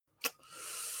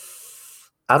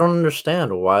I don't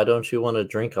understand. Why don't you want to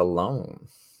drink alone?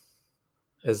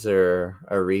 Is there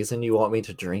a reason you want me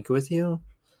to drink with you?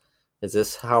 Is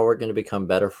this how we're going to become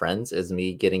better friends? Is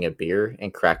me getting a beer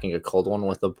and cracking a cold one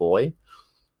with a boy?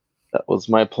 That was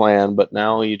my plan, but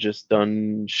now you just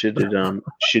done shitted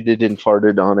and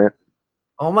farted on it.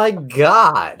 Oh my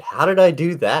god. How did I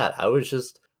do that? I was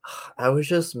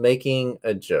just making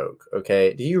a joke,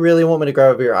 okay? Do you really want me to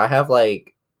grab a beer? I have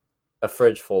like a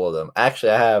fridge full of them.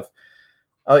 Actually, I have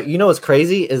Oh, you know what's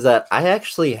crazy is that I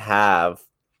actually have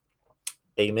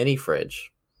a mini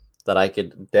fridge that I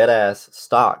could dead ass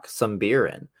stock some beer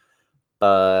in,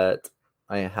 but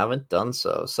I haven't done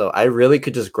so. So I really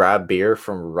could just grab beer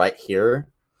from right here,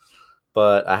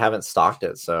 but I haven't stocked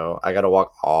it. So I got to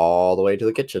walk all the way to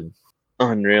the kitchen.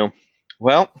 Unreal.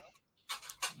 Well,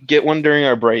 get one during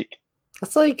our break.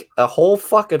 That's like a whole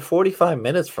fucking 45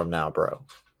 minutes from now, bro.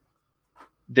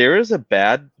 There is a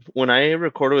bad when I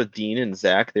recorded with Dean and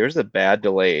Zach, there's a bad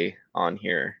delay on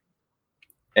here.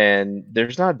 And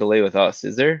there's not a delay with us,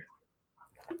 is there?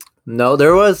 No,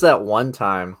 there was that one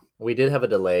time we did have a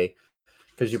delay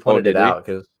because you Oh, pointed it did we? out.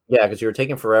 Because you were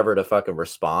taking forever to fucking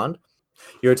respond.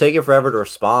 You were taking forever to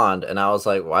respond, and I was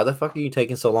like, why the fuck are you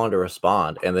taking so long to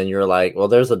respond? And then you're like, well,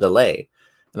 there's a delay.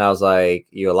 And I was like,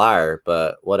 you're a liar,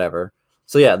 but whatever.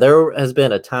 So yeah, there has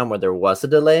been a time where there was a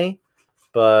delay,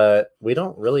 but we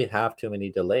don't really have too many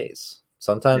delays.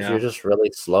 Sometimes you're Yeah. just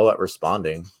really slow at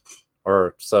responding.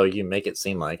 Or so you make it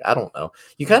seem like. I don't know.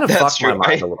 You kind of That's fucked my true.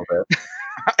 mind a little bit.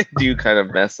 I do kind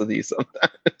of mess with you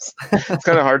sometimes. It's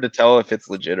kind of hard to tell if it's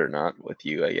legit or not with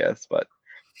you, I guess, but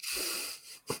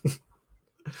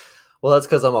Well, that's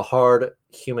because I'm a hard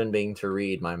human being to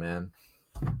read, my man.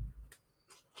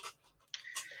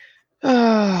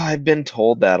 I've been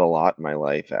told that a lot in my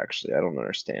life, actually. I don't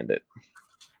understand it.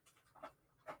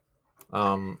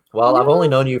 Well, I've only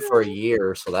known you for a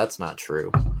year, so that's not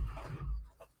true.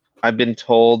 I've been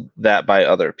told that by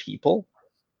other people.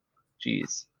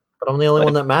 Jeez. But I'm the only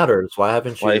one Life that matters. Why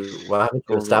haven't you? life Why haven't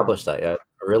you goes established on. that yet?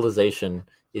 Realization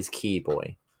is key,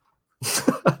 boy.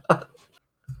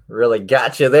 Really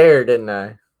got you there, didn't I?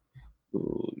 I'm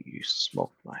Ooh, you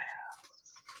smoked my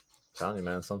telling you,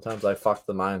 man. Sometimes I fuck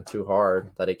the mind too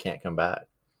hard that it can't come back.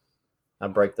 I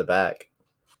break the back.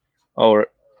 Oh,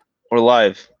 we're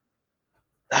live.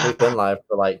 We've been live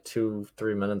for like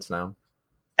 2-3 minutes now.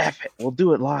 F it. We'll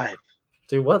do it live.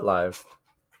 Do what live?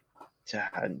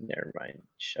 Never mind.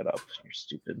 Shut up. You're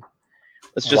stupid.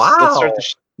 Let's Wow! start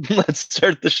let's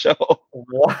start the show.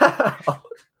 Wow!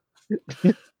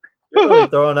 You're really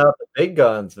throwing out the big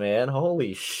guns, man.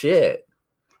 Holy shit!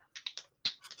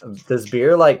 Does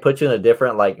beer like put you in a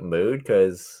different like mood?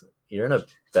 Because you're in a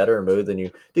better mood than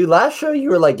you. Dude, last show you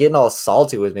were like getting all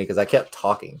salty with me because I kept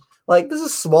talking. Like this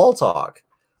is small talk.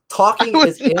 Talking I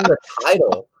is was in not, the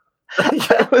title.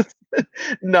 I was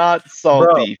not Bro,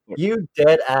 salty. you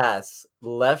dead ass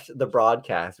left the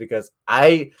broadcast because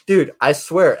dude, I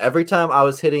swear, every time I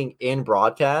was hitting in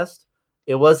broadcast,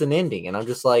 it wasn't ending. And I'm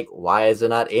just like, why is it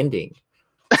not ending?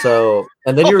 So,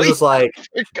 and then Oh, you're yeah, just like,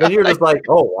 forgot.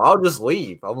 oh, I'll just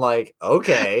leave. I'm like,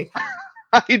 okay.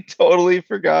 I totally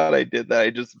forgot I did that. I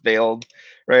just bailed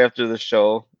right after the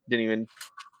show. Didn't even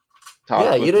Yeah,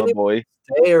 talk you with my didn't boy. even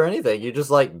say or anything. You just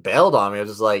like bailed on me. I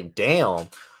was just like, damn,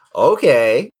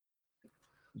 okay,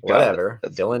 God, whatever.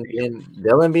 that's Dylan funny.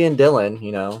 being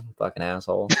Dylan, fucking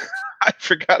asshole. I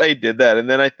forgot I did that, and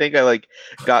then I think I like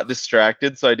got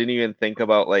distracted, so I didn't even think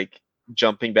about like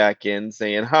jumping back in,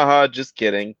 saying, "Haha, just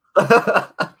kidding."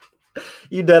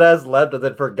 You dead ass left and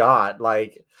then forgot.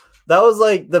 Like that was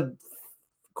like the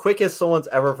quickest someone's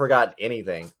ever forgotten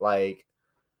anything. Like,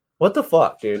 what the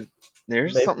fuck, dude?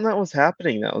 There's Maybe, something that was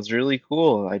happening that was really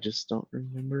cool. I just don't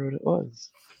remember what it was.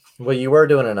 well, you were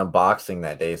doing an unboxing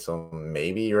that day, so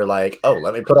maybe you're like, oh,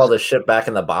 let me put all this shit back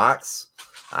in the box.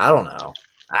 I don't know.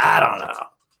 I don't know.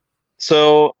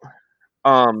 So,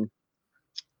 um,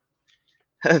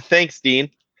 thanks, Dean.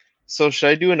 So, should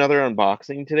I do another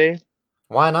unboxing today?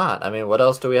 Why not? I mean, what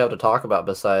else do we have to talk about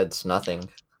besides nothing?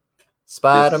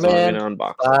 This is what I'm Spider-Man, gonna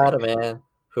unbox, I think. Spider-Man.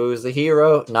 Who's the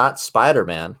hero? Not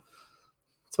Spider-Man.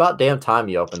 It's about damn time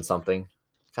you open something.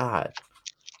 God.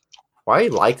 Why are you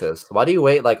like this? Why do you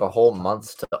wait like a whole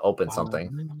month to open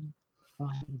something?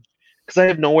 Because I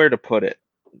have nowhere to put it.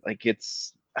 Like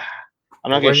it's,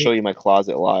 I'm not gonna When you, show you my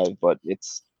closet live, but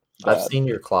it's I've bad. seen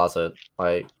your closet.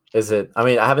 Like, is it? I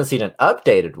mean, I haven't seen an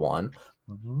updated one,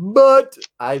 but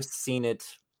I've seen it.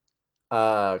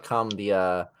 Come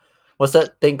the what's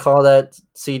that thing called that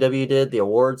CW did the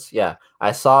awards? Yeah,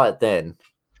 I saw it then.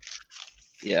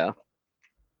 Yeah.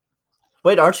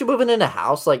 Wait, aren't you moving in a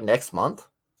house like next month?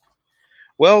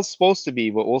 Well, it's supposed to be,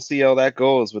 but we'll see how that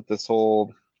goes with this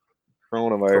whole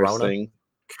coronavirus Corona? thing.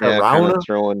 Yeah, kind Corona? of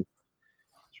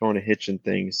throwing a hitch in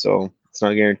things, so it's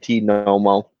not guaranteed no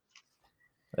more.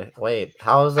 Wait,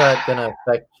 how is that gonna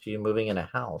affect you moving in a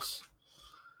house?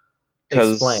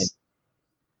 Explain.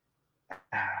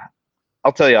 Because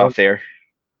I'll tell you off air.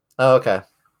 Oh, okay.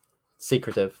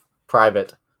 Secretive,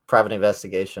 private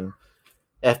investigation,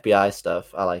 FBI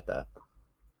stuff. I like that.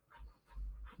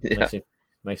 Yeah.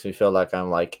 Makes me feel like I'm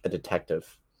like a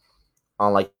detective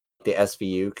on like the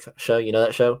SVU show. You know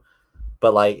that show?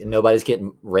 But like nobody's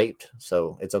getting raped,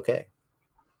 so it's okay.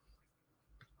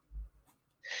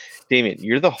 Damien,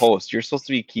 you're the host. You're supposed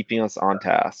to be keeping us on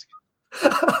task.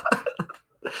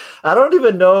 I don't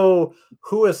even know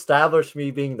who established me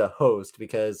being the host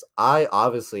because I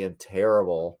obviously am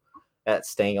terrible at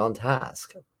staying on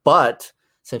task. But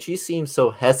since you seem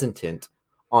so hesitant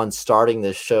on starting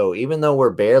this show, even though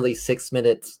we're barely 6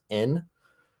 minutes in,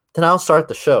 then I'll start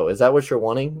the show. Is that what you're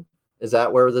wanting? Is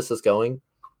that where this is going?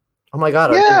 Oh my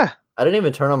god, Yeah. I didn't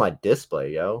even turn on my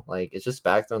display, yo. Like it's just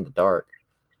back there in the dark.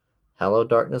 Hello,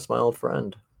 darkness, my old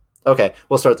friend. Okay,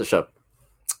 we'll start the show.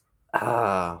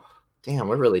 Damn,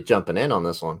 we're really jumping in on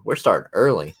this one. We're starting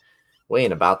early. We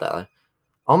ain't about that.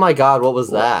 Oh my god, what was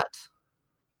that?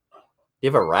 You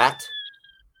have a rat?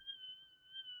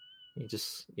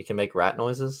 You can make rat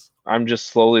noises? I'm just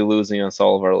slowly losing us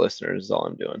all of our listeners is all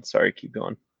I'm doing. Sorry, keep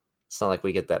going. It's not like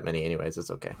we get that many anyways.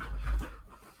 It's okay.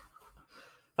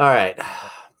 All right.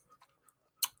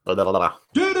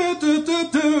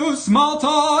 Small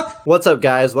talk. What's up,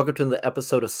 guys? Welcome to the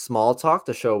episode of Small Talk,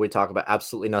 the show where we talk about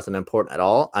absolutely nothing important at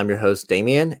all. I'm your host,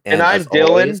 Damien. And I'm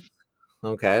Dylan.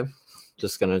 Okay.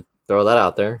 Just going to throw that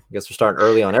out there. I guess we're starting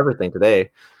early on everything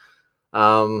today.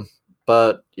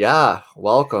 But yeah,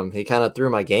 welcome. He kind of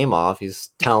threw my game off. He's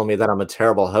telling me that I'm a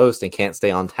terrible host and can't stay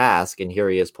on task. And here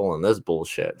he is pulling this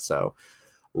bullshit. So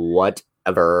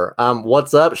whatever.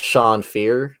 What's up, Sean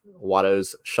Fear?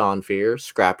 Watto's Sean Fear,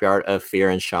 Scrapyard of Fear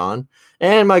and Sean,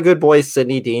 and my good boy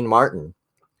Sydney Dean Martin.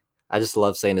 I just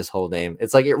love saying his whole name.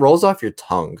 It's like it rolls off your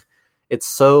tongue. It's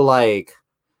so like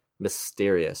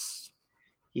mysterious.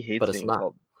 He hates being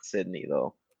called Sydney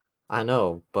though. I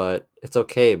know, but it's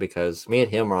okay because me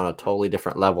and him are on a totally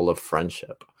different level of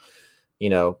friendship. You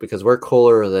know, because we're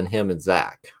cooler than him and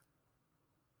Zach.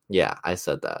 Yeah, I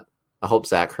said that. I hope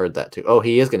Zach heard that too. Oh,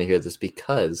 he is going to hear this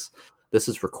because this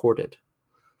is recorded.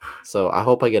 So I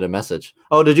hope I get a message.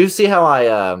 Oh, did you see how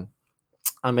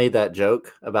I made that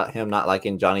joke about him not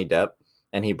liking Johnny Depp,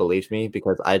 and he believed me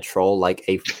because I troll like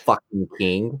a fucking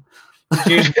king?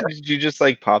 Did you just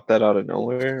like pop that out of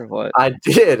nowhere? Or what? I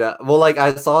did. Well, like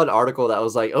I saw an article that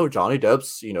was like, "Oh, Johnny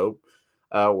Depp's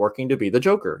working to be the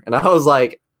Joker," and I was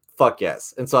like, "Fuck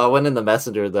yes!" And so I went in the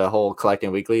messenger, the whole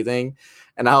Collecting Weekly thing,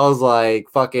 and I was like,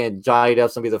 "Fucking Johnny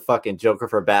Depp's gonna be the fucking Joker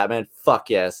for Batman." Fuck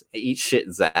yes, eat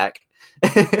shit, Zach.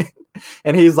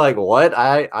 And he's like, what?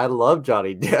 I love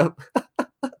Johnny Depp.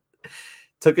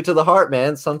 Took it to the heart,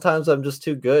 man. Sometimes I'm just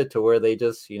too good to where they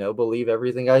just, believe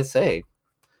everything I say.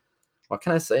 What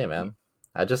can I say, man?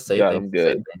 I just say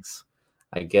things.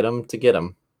 I get them to get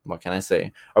them. What can I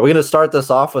say? Are we going to start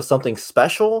this off with something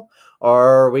special,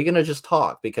 or are we going to just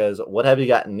talk? Because what have you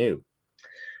gotten new?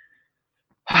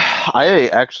 I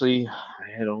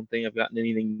don't think I've gotten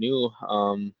anything new.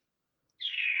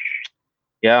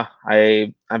 Yeah,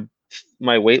 I'm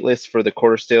my wait list for the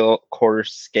quarter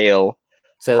scale.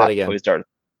 Say that again. Toys Darth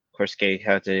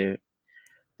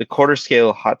the quarter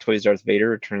scale Hot Toys Darth Vader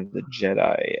Return of the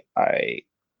Jedi.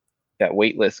 That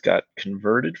wait list got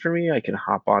converted for me. I can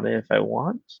hop on it if I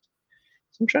want.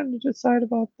 So I'm trying to decide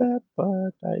about that,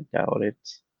 but I doubt it,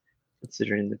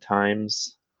 considering the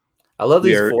times. I love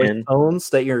these voice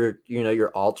tones that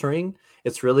you're altering.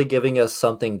 It's really giving us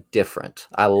something different.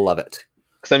 I love it.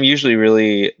 Because I'm usually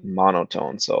really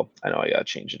monotone, so I know I gotta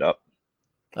change it up.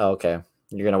 Oh, okay.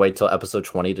 You're gonna wait till episode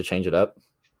 20 to change it up?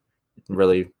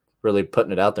 Really, really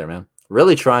putting it out there, man.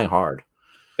 Really trying hard.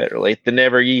 Better late than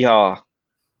never, yeehaw.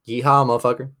 Yeehaw,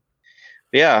 motherfucker.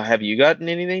 Yeah, have you gotten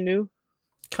anything new?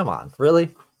 Come on,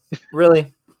 really?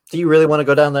 Really? Do you really want to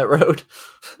go down that road?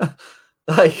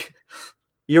 Like,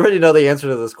 you already know the answer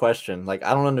to this question. Like,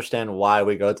 I don't understand why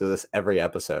we go through this every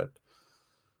episode.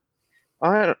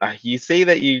 You say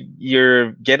that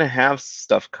you're gonna have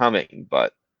stuff coming,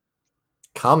 but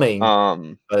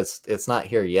but it's not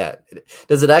here yet.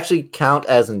 Does it actually count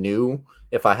as new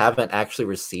if I haven't actually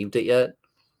received it yet?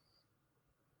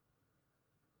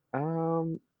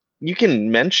 You can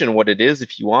mention what it is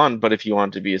if you want, but if you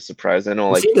want to be a surprise, I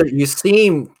know you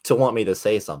seem to want me to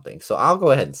say something, so I'll go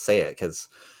ahead and say it because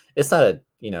it's not a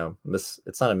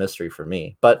it's not a mystery for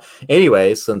me. But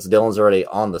anyway, since Dylan's already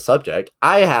on the subject,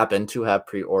 I happen to have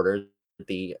pre-ordered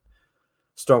the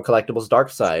Storm Collectibles Dark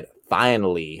Side.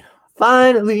 Finally.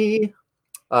 Finally.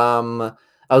 I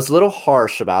was a little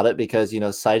harsh about it because,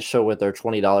 Sideshow with their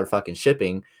 $20 fucking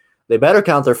shipping, they better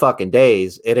count their fucking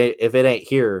days. If it ain't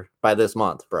here by this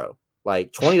month, bro.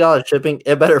 Like $20 shipping,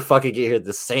 it better fucking get here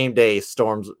the same day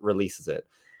Storms releases it.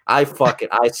 I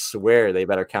swear they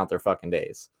better count their fucking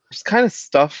days. There's kind of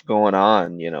stuff going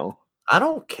on, I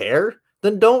don't care.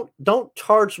 Then don't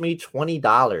charge me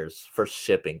 $20 for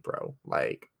shipping, bro.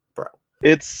 Like, bro.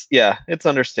 It's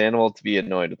understandable to be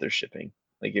annoyed with their shipping.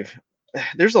 Like, if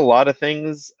there's a lot of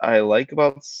things I like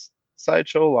about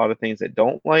Sideshow, a lot of things I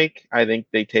don't like. I think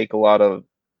they take a lot of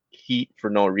heat for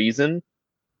no reason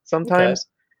sometimes. Okay.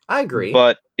 I agree.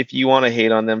 But if you want to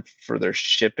hate on them for their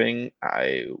shipping,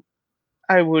 I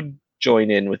would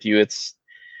join in with you. It's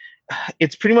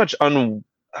pretty much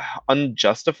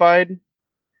unjustified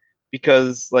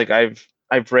because, like, I've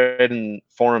read in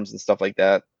forums and stuff like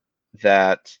that you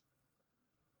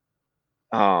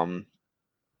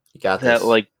got that this.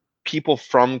 like people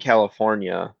from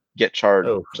California get charged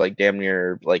Oh. like damn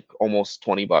near like almost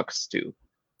 $20 too.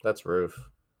 That's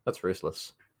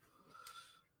ruthless.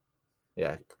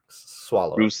 Yeah,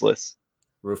 swallow. Ruthless.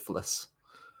 Ruthless.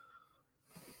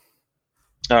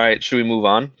 All right, should we move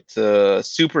on to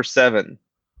Super 7?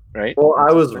 Right. Well,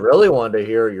 I was really wanting to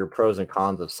hear your pros and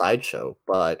cons of Sideshow,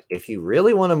 but if you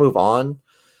really want to move on,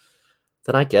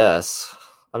 then I guess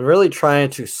I'm really trying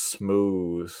to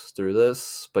smooth through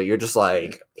this, but you're just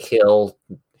like hill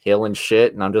and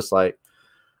shit, and I'm just like,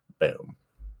 boom,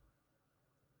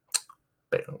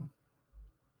 boom.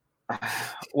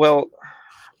 Well,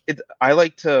 I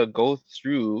like to go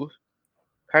through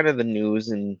kind of the news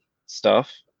and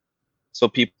stuff so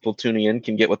people tuning in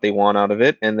can get what they want out of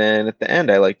it, and then at the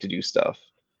end I like to do stuff.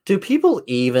 Do people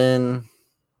even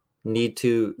need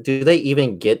to? Do they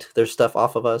even get their stuff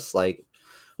off of us? Like,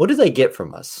 what do they get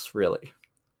from us, really?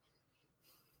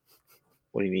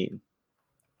 What do you mean?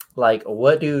 Like,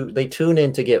 what do they tune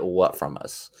in to get? What from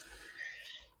us?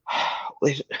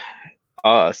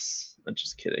 Us. I'm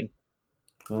just kidding.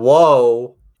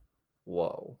 Whoa.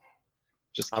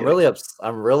 Just kidding.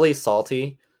 I'm really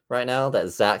salty right now that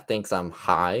Zach thinks I'm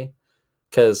high,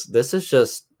 because this is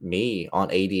just me on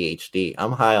ADHD.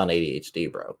 I'm high on ADHD,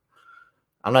 bro.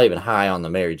 I'm not even high on the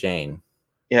Mary Jane.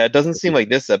 Yeah, it doesn't seem like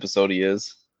this episode he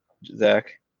is,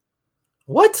 Zach.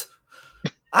 What?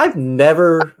 I've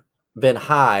never been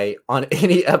high on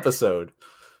any episode.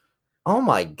 Oh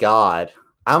my god.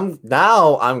 I'm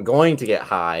going to get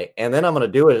high, and then I'm going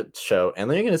to do a show, and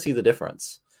then you're going to see the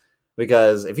difference.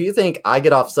 Because if you think I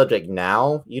get off subject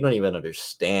now, you don't even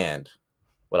understand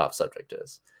what off subject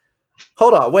is.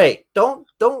 Hold on, wait. Don't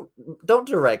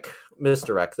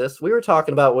misdirect this. We were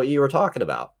talking about what you were talking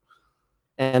about.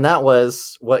 And that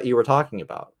was what you were talking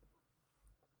about.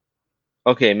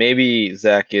 Okay, maybe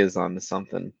Zach is onto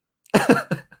something.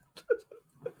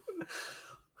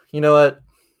 You know what?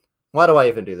 Why do I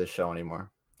even do this show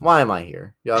anymore? Why am I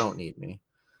here? Y'all don't need me.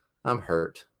 I'm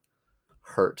hurt.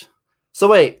 So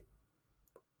wait,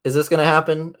 is this gonna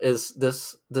happen? Is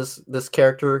this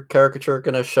caricature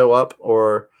gonna show up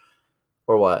or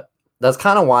what? That's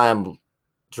kind of why I'm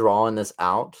drawing this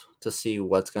out to see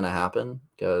what's gonna happen,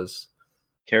 because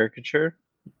Caricature?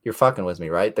 You're fucking with me,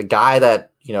 right? The guy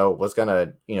that was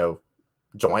gonna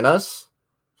join us.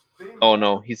 Oh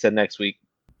no, he said next week,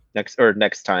 next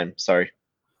time. Sorry.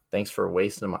 Thanks for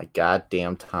wasting my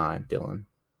goddamn time, Dylan.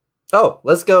 Oh,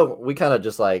 let's go. We kind of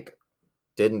just like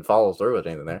didn't follow through with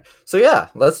anything there. So yeah,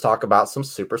 let's talk about some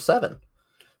Super 7.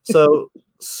 So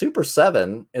Super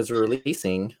 7 is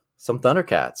releasing some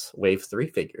Thundercats Wave 3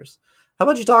 figures. How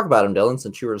about you talk about them, Dylan,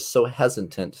 since you were so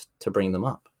hesitant to bring them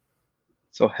up?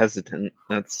 So hesitant.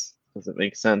 That doesn't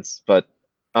make sense, but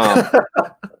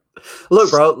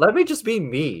look, bro, let me just be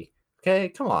me. Okay,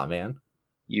 come on, man.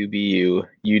 You be you.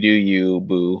 You do you,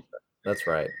 boo. That's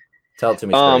right. Tell it to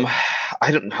me straight.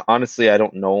 I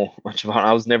don't know much about it.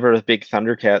 I was never a big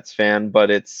Thundercats fan,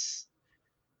 but it's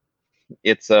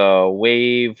a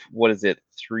wave, what is it?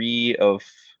 3 of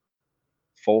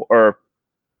 4, or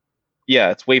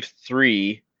yeah, it's wave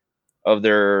 3 of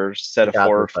their set of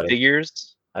 4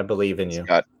 figures. I believe in you.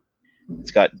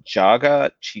 It's got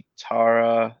Jaga,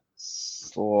 Chitara,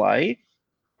 Slythe,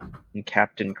 and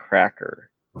Captain Cracker.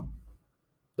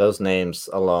 Those names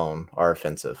alone are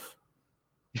offensive.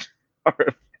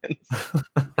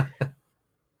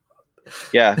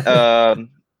 Yeah,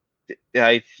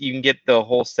 you can get the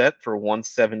whole set for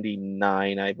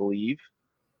 $179, I believe.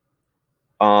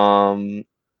 And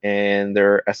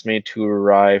they're estimated to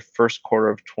arrive first quarter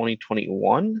of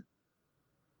 2021.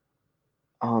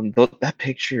 That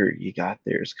picture you got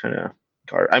there is kind of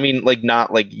I mean, like,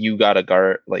 not like you got a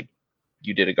guard, like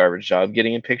you did a garbage job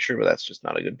getting a picture, but that's just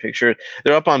not a good picture.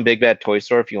 They're up on Big Bad Toy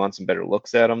Store if you want some better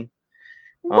looks at them.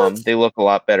 What? They look a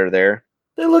lot better there.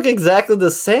 They look exactly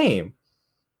the same.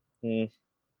 Mm.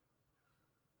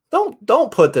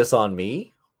 Don't put this on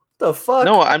me. The fuck?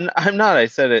 No, I'm not. I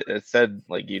said it. It said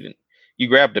like you didn't. You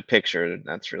grabbed a picture, and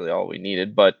that's really all we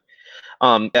needed. But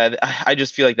yeah, I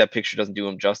just feel like that picture doesn't do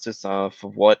them justice off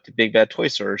of what Big Bad Toy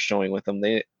Store is showing with them.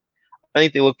 I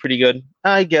think they look pretty good.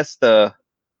 I guess the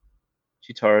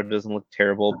Chitara doesn't look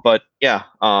terrible, but yeah,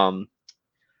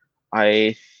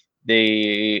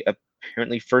 they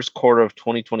apparently first quarter of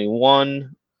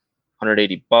 2021,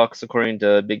 $180 according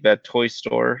to Big Bad Toy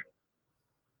Store.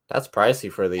 That's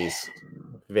pricey for these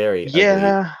very ugly.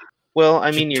 Yeah. Well,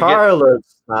 I mean, Chitara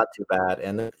looks not too bad,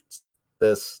 and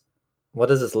this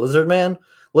what is this, Lizard Man?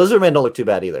 Lizard Man don't look too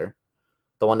bad either.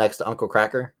 The one next to Uncle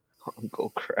Cracker.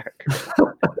 Uncle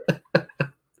Cracker.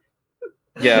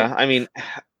 Yeah, I mean,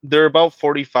 they're about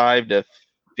 45 to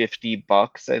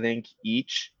 $50, I think,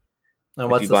 each.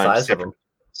 And what's the size of them?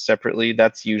 Separately,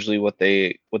 that's usually what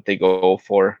they go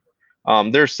for.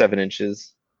 They're 7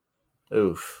 inches.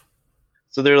 Oof.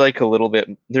 So they're like a little bit.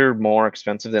 They're more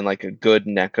expensive than like a good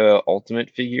NECA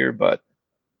Ultimate figure, but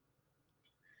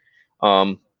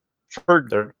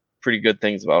heard pretty good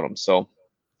things about them. So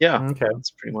yeah, okay,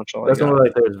 that's pretty much all. Doesn't I got. look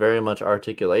like there's very much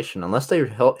articulation, unless they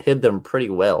hid them pretty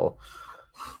well.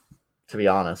 To be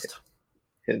honest,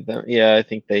 Hid them. Yeah, I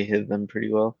think they hid them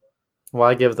pretty well. Well,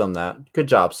 I give them that. Good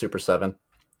job, Super 7.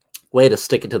 Way to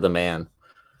stick it to the man.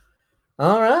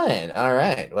 All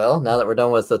right. Well, now that we're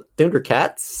done with the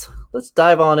Thundercats, let's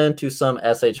dive on into some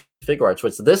SH Figuarts,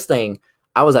 which this thing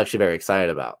I was actually very excited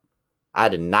about. I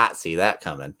did not see that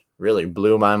coming. Really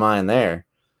blew my mind there.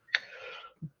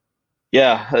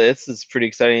 Yeah, this is pretty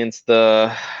exciting. It's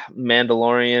the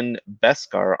Mandalorian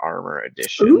Beskar Armor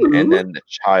Edition, Ooh. And then the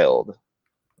Child.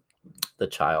 The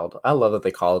Child. I love that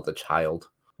they call it the Child.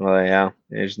 Well, yeah,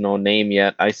 there's no name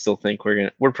yet. I still think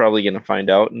we're probably gonna find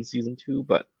out in season 2,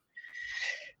 but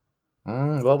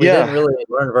well, we didn't really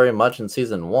learn very much in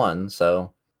season 1,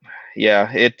 so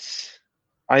yeah,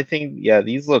 I think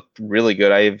these look really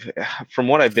good. From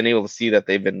what I've been able to see, that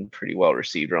they've been pretty well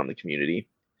received around the community.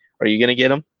 Are you gonna get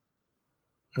them?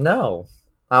 No,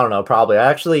 I don't know. Probably.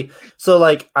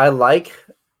 I like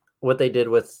what they did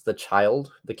with the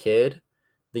child, the kid,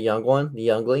 the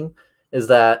youngling, is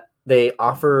that they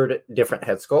offered different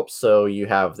head sculpts. So you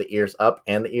have the ears up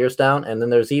and the ears down, and then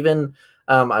there's even,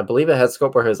 I believe, a head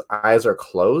sculpt where his eyes are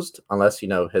closed, unless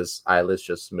his eyelids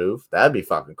just move. That'd be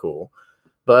fucking cool.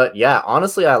 But yeah,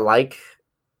 honestly, I like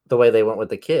the way they went with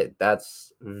the kid.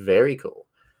 That's very cool.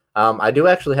 I do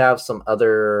actually have some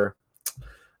other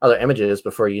images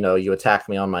before you attack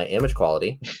me on my image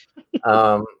quality.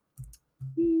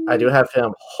 I do have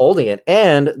him holding it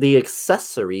and the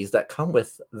accessories that come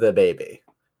with the baby,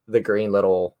 the green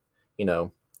little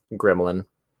gremlin.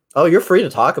 Oh, you're free to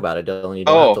talk about it, Dylan. You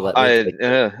don't have to let me take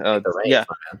the reins,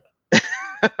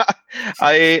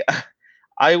 yeah.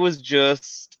 I was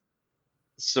just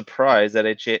surprised that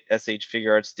SH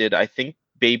Figuarts did. I think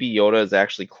Baby Yoda is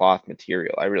actually cloth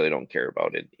material. I really don't care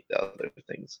about the other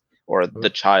things. Or the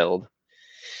child.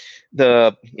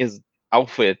 His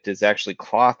outfit is actually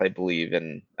cloth, I believe,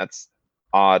 and that's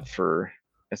odd for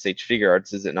SH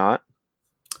Figuarts, is it not?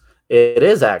 It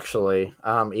is actually.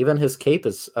 Even his cape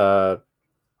is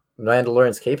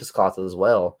Mandalorian's cape is cloth as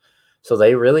well. So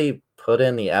they really put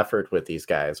in the effort with these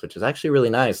guys, which is actually really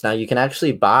nice. Now you can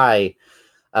actually buy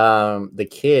the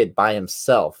kid by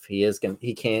himself. He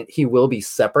will be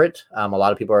separate. A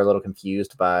lot of people are a little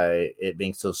confused by it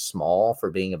being so small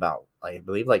for being about, I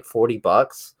believe, like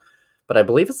 $40, but I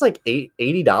believe it's like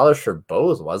 $80 for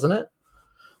both, wasn't it?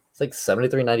 It's like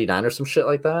 $73.99 or some shit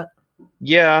like that.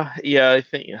 Yeah, I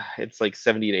think it's like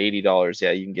 $70 to $80.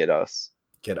 Yeah, you can get us.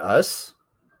 Get us?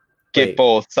 Get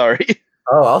both. Sorry.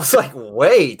 Oh, I was like,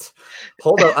 wait,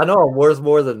 hold up. I know I'm worth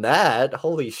more than that.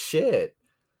 Holy shit.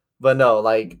 But no,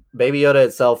 like Baby Yoda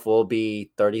itself will be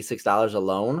 $36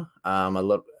 alone.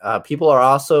 People are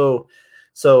also,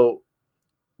 so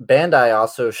Bandai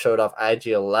also showed off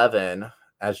IG-11,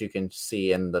 as you can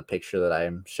see in the picture that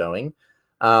I'm showing.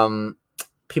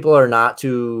 People are not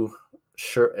too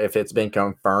sure if it's been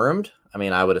confirmed. I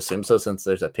mean, I would assume so, since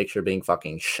there's a picture being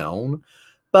fucking shown.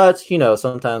 But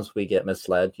sometimes we get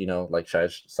misled. Like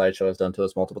Sideshow has done to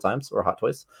us multiple times, or Hot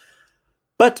Toys.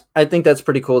 But I think that's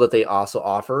pretty cool that they also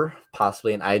offer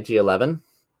possibly an IG-11.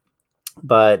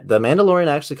 But the Mandalorian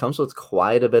actually comes with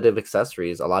quite a bit of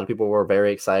accessories. A lot of people were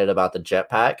very excited about the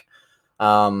jetpack.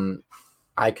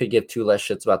 I could give two less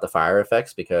shits about the fire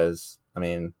effects because, I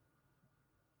mean,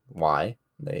 why?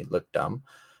 They look dumb.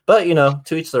 But,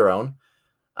 to each their own.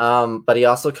 But he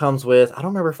also comes with, I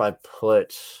don't remember if I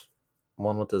put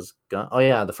one with his gun. Oh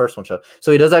yeah, the first one show.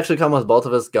 So he does actually come with both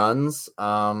of his guns.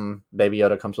 Baby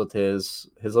Yoda comes with his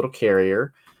little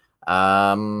carrier.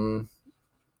 I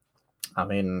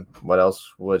mean, what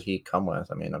else would he come with?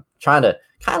 I mean, I'm trying to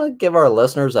kind of give our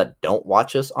listeners that don't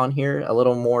watch us on here a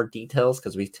little more details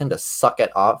because we tend to suck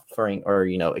at offering or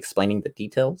explaining the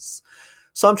details.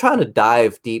 So I'm trying to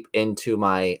dive deep into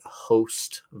my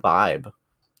host vibe,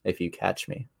 if you catch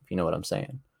me, if you know what I'm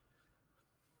saying.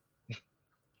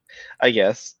 I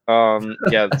guess.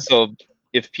 Yeah. So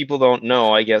if people don't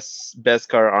know, I guess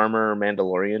Beskar armor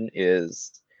Mandalorian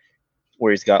is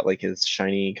where he's got like his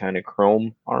shiny kind of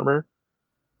chrome armor,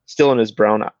 still in his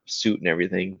brown suit and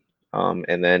everything.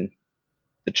 And then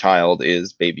the child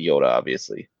is Baby Yoda,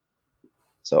 obviously.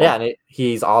 So yeah, and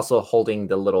he's also holding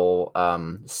the little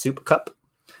soup cup.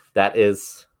 That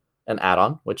is an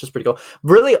add-on, which is pretty cool.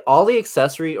 Really, all the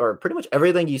accessory or pretty much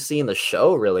everything you see in the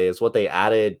show really is what they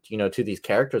added, to these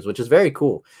characters, which is very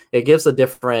cool. It gives a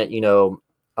different, a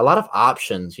lot of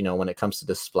options, when it comes to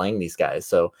displaying these guys.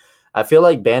 So I feel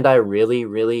like Bandai really,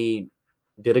 really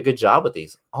did a good job with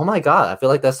these. Oh my God. I feel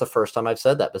like that's the first time I've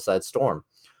said that besides Storm.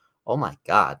 Oh my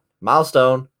God.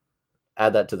 Milestone.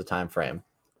 Add that to the time frame.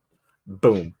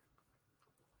 Boom.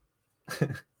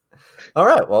 All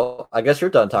right. Well, I guess you're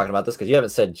done talking about this because you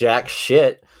haven't said jack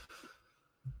shit.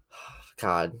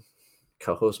 God,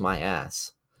 co-host my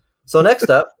ass. So next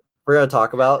up, we're going to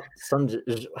talk about some.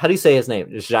 How do you say his name?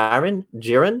 Jiren?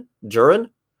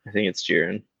 I think it's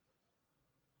Jiren.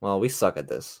 Well, we suck at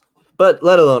this. But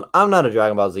let alone, I'm not a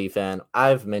Dragon Ball Z fan.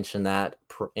 I've mentioned that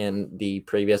in the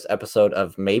previous episode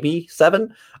of maybe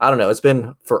 7. I don't know. It's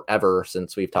been forever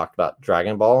since we've talked about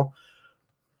Dragon Ball.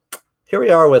 Here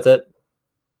we are with it.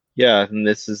 Yeah, and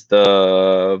this is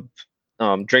the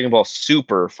Dragon Ball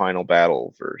Super Final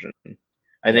Battle version.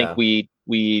 I think we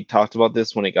talked about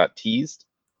this when it got teased.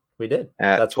 We did.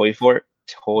 At Toy Fair,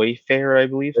 I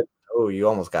believe. Oh, you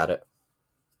almost got it.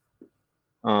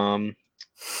 And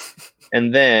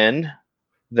then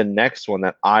the next one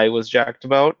that I was jacked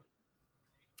about.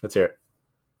 Let's hear it.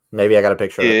 Maybe I got a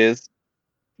picture is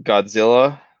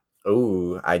Godzilla.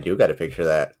 Oh, I do got a picture of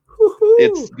that.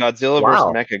 It's Godzilla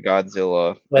versus Mecha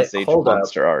Godzilla. SH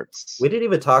Monster Arts. We didn't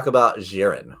even talk about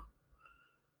Jiren.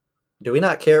 Do we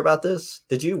not care about this?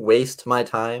 Did you waste my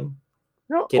time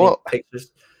getting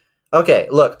pictures? Okay,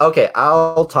 look. Okay,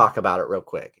 I'll talk about it real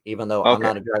quick. Even though I'm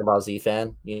not a Dragon Ball Z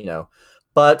fan,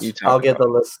 but I'll give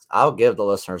the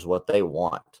listeners what they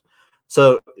want.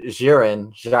 So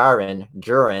Jiren.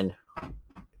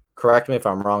 Correct me if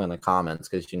I'm wrong in the comments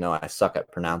because I suck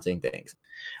at pronouncing things.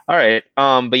 All right.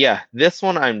 But yeah, this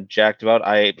one I'm jacked about.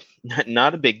 I'm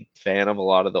not a big fan of a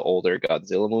lot of the older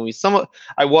Godzilla movies.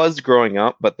 I was growing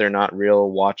up, but they're not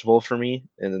real watchable for me.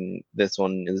 And this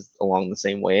one is along the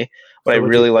same way. But I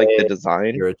really like the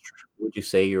design. Would you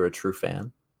say you're a true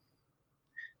fan?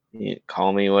 You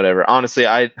call me whatever. Honestly,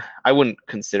 I wouldn't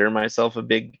consider myself a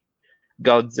big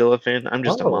Godzilla fan. I'm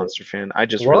just a monster fan. I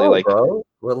just really like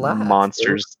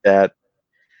monsters that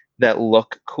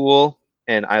look cool.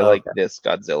 And I like this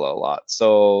Godzilla a lot.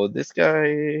 So this guy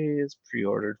is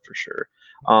pre-ordered for sure.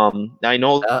 I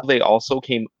know they also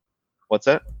came. What's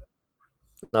that?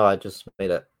 No, I just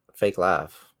made a fake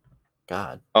laugh.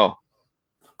 God. Oh.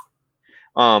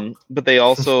 But they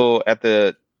also at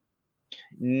the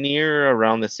near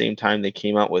around the same time they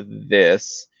came out with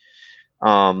this.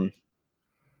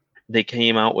 They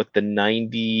came out with the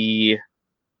 90.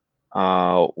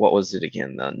 What was it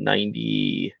again? The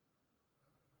 90.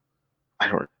 I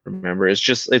don't remember.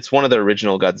 It's one of the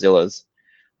original Godzillas.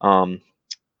 From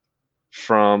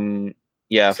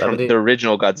the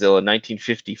original Godzilla,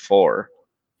 1954.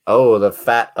 Oh, the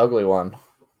fat, ugly one.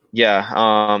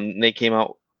 Yeah. They came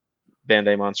out.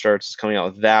 Bandai Monster Arts is coming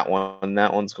out with that one.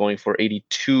 That one's going for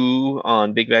 $82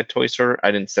 on Big Bad Toy Store.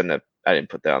 I didn't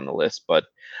put that on the list, but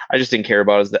I just didn't care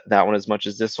about that one as much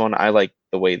as this one. I like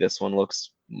the way this one looks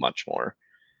much more.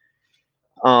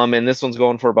 And this one's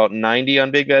going for about $90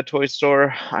 on Big Bad Toy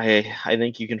Store. I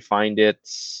think you can find it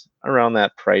around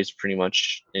that price pretty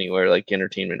much anywhere. Like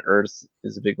Entertainment Earth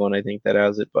is a big one, I think, that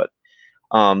has it. But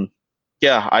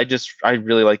yeah, I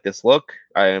really like this look.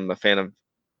 I am a fan of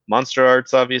Monster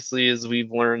Arts, obviously, as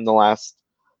we've learned the last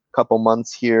couple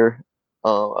months here.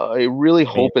 I really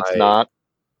hope it's not.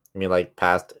 I mean, like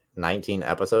past 19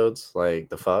 episodes? Like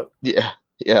the fuck? Yeah.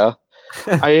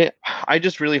 I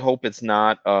just really hope it's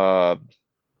not a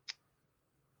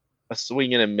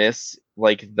swing and a miss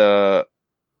like what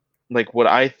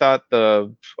I thought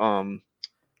the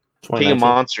King of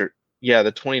Monsters,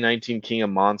 the 2019 King of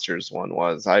Monsters one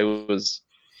was.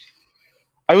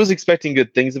 I was expecting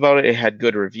good things about it. It had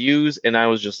good reviews, and I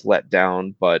was just let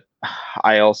down. But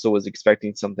I also was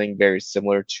expecting something very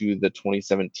similar to the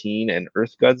 2017 and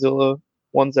Earth Godzilla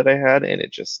ones that I had, and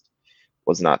it just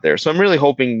was not there. So I'm really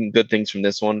hoping good things from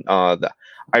this one.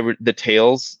 The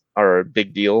tails are a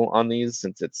big deal on these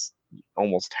since it's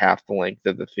almost half the length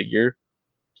of the figure.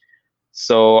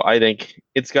 So I think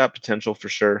it's got potential for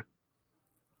sure.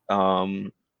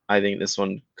 Um, I think this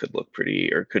one could look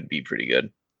pretty or could be pretty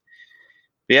good.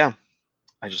 But yeah,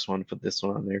 I just wanted to put this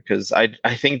one on there because I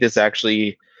think this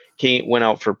actually went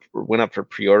up for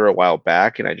pre-order a while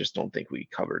back, and I just don't think we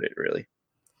covered it really.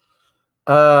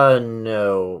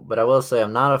 No, but I will say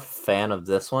I'm not a fan of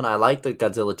this one. I like the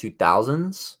Godzilla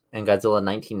 2000s and Godzilla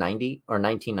 1990 or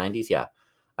 1990s. Yeah,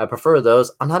 I prefer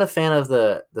those. I'm not a fan of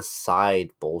the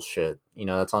side bullshit. You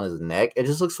know, that's on his neck. It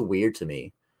just looks weird to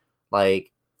me.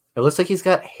 Like it looks like he's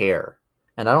got hair,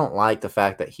 and I don't like the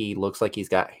fact that he looks like he's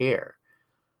got hair.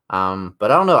 But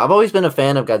I don't know. I've always been a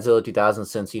fan of Godzilla 2000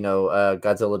 since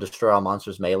Godzilla Destroy All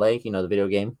Monsters Melee. You know the video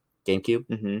game, GameCube.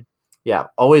 Mm-hmm. Yeah,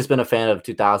 always been a fan of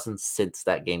 2000 since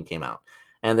that game came out.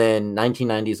 And then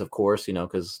 1990s, of course,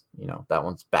 because, that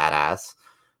one's badass.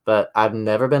 But I've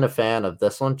never been a fan of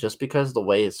this one just because the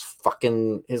way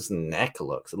his neck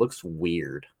looks. It looks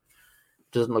weird.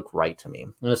 It doesn't look right to me.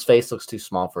 And his face looks too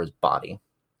small for his body.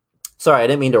 Sorry, I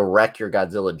didn't mean to wreck your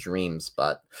Godzilla dreams,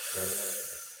 but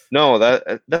no,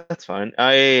 that's fine.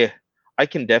 I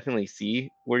can definitely see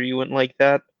where you wouldn't like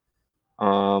that.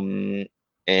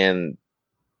 And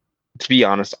to be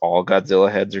honest, all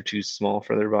Godzilla heads are too small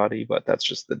for their body, but that's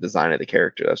just the design of the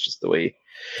character. That's just the way,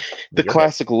 the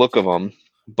classic look of them.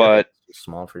 But too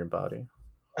small for your body.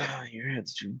 Your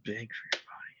head's too big for your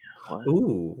body. What?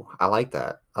 Ooh, I like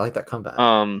that. I like that comeback.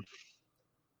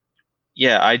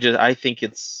 Yeah, I think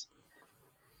it's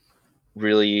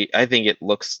really, I think it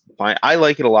looks fine. I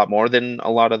like it a lot more than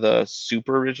a lot of the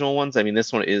super original ones. I mean,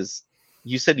 this one is.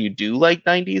 You said you do like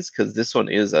 90s because this one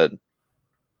is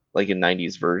like a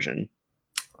 90s version.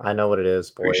 I know what it is,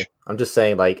 boy. Sure. I'm just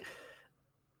saying, like,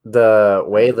 the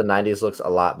way the 90s looks a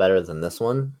lot better than this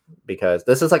one because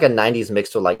this is like a 90s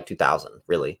mixed with like 2000,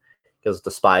 really. Because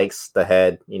the spikes, the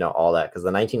head, all that. Because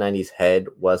the 1990s head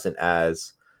wasn't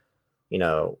as,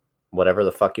 whatever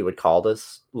the fuck you would call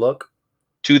this look.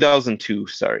 2002,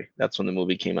 sorry. That's when the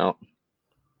movie came out.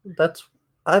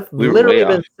 I've literally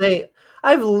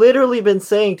been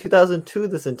saying 2002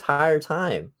 this entire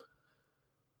time.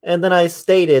 And then I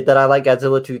stated that I like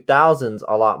Godzilla 2000s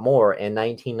a lot more and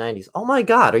 1990s. Oh my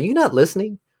God, are you not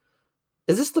listening?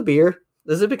 Is this the beer?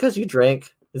 Is it because you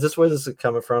drank? Is this where this is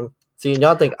coming from? See,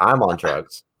 y'all think I'm on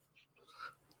drugs.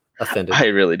 Offended. I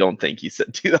really don't think you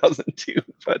said 2002,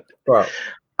 but bro,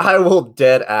 I will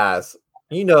dead ass.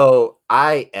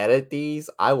 I edit these.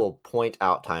 I will point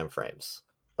out time frames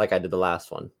like I did the last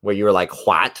one where you were like,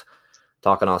 what?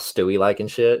 Talking all Stewie like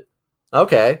and shit.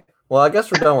 Okay. Well, I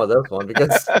guess we're done with this one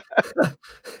because.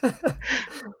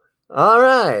 All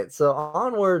right, so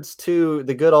onwards to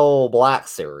the good old Black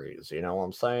Series. You know what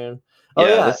I'm saying? Oh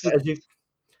yeah,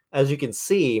 as you can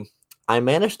see, I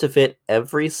managed to fit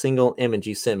every single image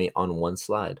you sent me on one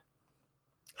slide.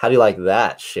 How do you like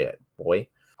that shit, boy?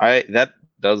 That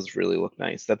does really look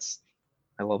nice.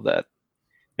 I love that.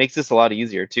 Makes this a lot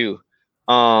easier too.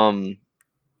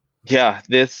 Yeah,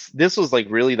 this was like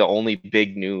really the only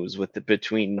big news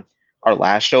between our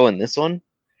last show and this one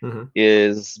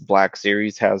is Black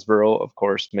Series Hasbro, of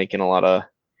course, making a lot of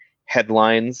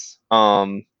headlines.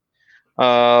 Bunch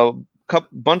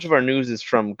of our news is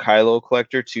from Kylo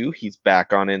Collector too. He's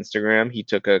back on Instagram. He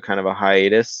took a kind of a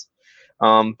hiatus,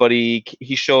 but he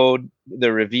showed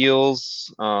the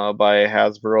reveals by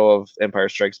Hasbro of Empire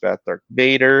Strikes Back, Darth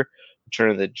Vader,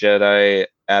 Return of the Jedi,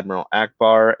 Admiral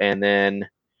Akbar, and then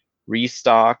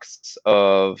restocks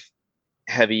of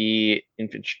heavy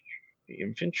infantry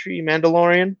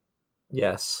Mandalorian.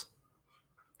 Yes.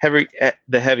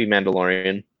 The heavy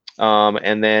Mandalorian.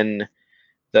 And then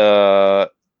the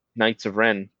Knights of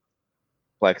Ren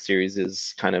Black Series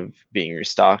is kind of being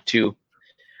restocked too.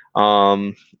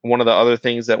 One of the other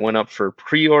things that went up for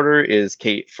pre-order is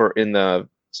in the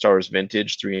Star Wars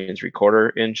Vintage 3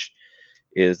 3/4 inch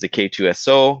is the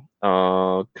K2SO,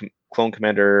 Clone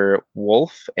Commander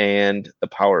Wolf, and the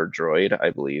Power Droid, I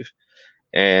believe.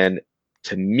 And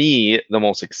to me, the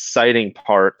most exciting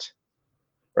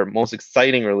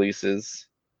releases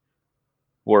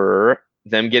were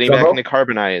them getting back into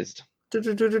Carbonized. Oh,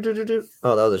 that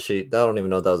was a sheet. I don't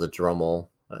even know if that was a drum roll.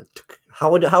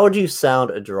 How would you sound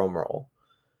a drum roll?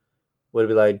 Would it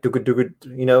be like,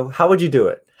 how would you do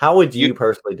it? How would you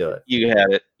personally do it? You had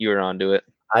it. You were onto it.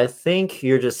 I think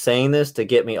you're just saying this to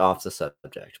get me off the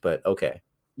subject, but okay.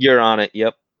 You're on it.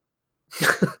 Yep.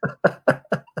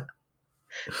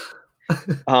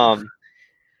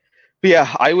 But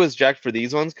yeah, I was jacked for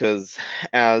these ones because,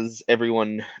 as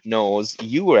everyone knows,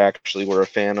 you were a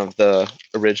fan of the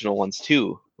original ones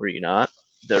too, were you not?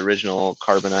 The original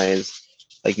carbonized,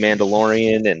 like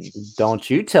Mandalorian and Don't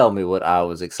you tell me what I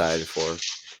was excited for,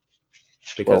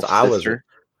 because 12th Sister.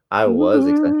 I was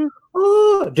excited.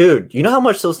 Oh, dude, you know how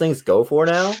much those things go for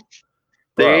now,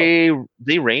 bro?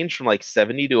 They range from like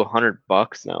 70 to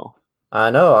 $100 now. I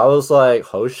know. I was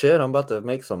like, oh shit, I'm about to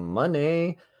make some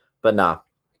money, but nah,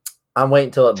 I'm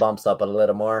waiting till it bumps up a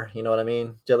little more. You know what I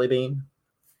mean, Jelly Bean?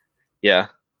 Yeah.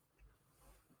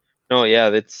 No, yeah,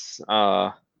 it's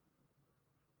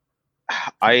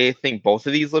I think both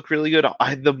of these look really good.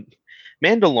 The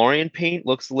Mandalorian paint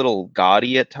looks a little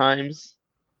gaudy at times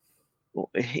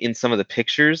in some of the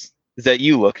pictures. Is that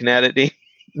you looking at it, Dave?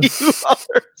 You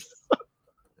are.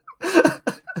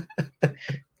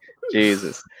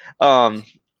 Jesus.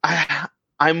 I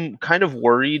I'm kind of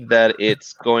worried that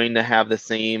it's going to have the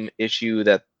same issue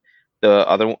that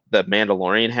the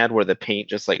Mandalorian had, where the paint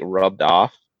just like rubbed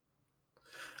off.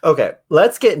 Okay,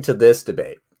 let's get into this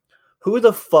debate. Who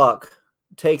the fuck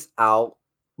takes out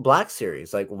Black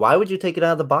Series? Like, why would you take it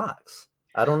out of the box?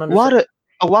 I don't understand.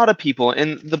 A lot of people,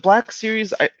 and the Black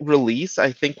Series release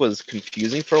I think was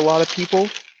confusing for a lot of people.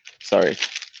 Sorry.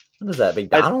 What is that,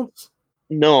 McDonald's?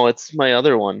 No, it's my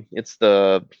other one. It's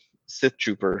the Sith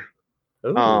Trooper.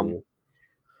 Ooh.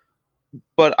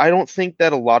 But I don't think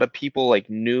that a lot of people like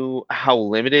knew how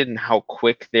limited and how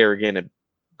quick they were gonna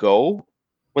go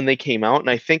when they came out, and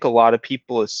I think a lot of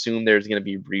people assumed there's gonna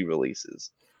be re-releases,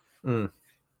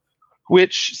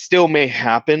 which still may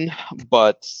happen,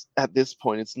 but at this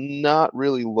point, it's not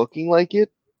really looking like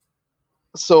it.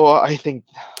 So I think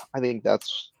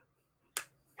that's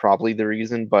probably the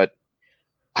reason, but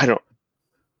I don't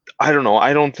know.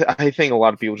 I think a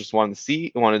lot of people just wanted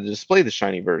to display the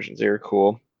shiny versions. They were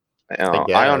cool. I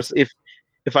guess. honestly,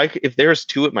 if there's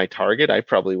two at my Target, I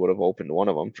probably would have opened one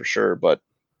of them for sure. But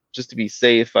just to be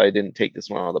safe, I didn't take this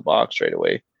one out of the box right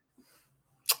away.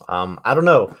 I don't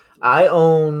know. I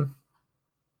own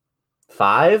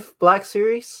 5 Black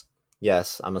Series.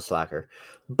 Yes, I'm a slacker,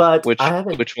 but I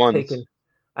haven't. Which ones?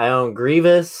 I own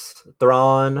Grievous,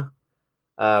 Thrawn,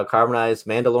 Carbonized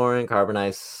Mandalorian,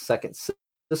 Carbonized Second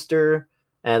Sister,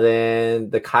 and then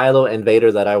the Kylo and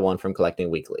Vader that I won from collecting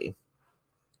weekly.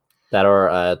 That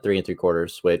are 3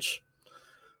 3/4, which,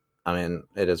 I mean,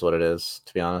 it is what it is,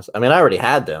 to be honest. I mean, I already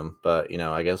had them, but, you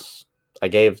know, I guess I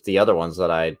gave the other ones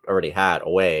that I already had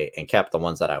away and kept the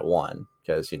ones that I won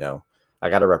because, you know, I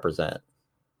got to represent.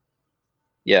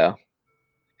 Yeah.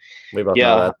 We both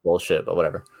know that's bullshit, but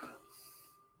whatever.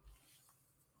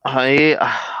 I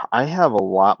have a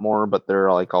lot more, but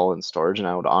they're like all in storage, and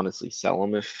I would honestly sell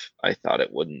them if I thought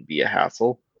it wouldn't be a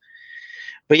hassle.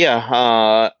 But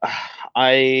yeah,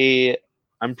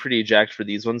 I'm pretty jacked for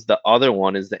these ones. The other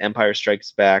one is the Empire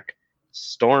Strikes Back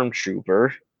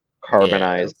Stormtrooper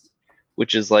carbonized,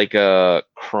 which is like a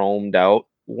chromed out,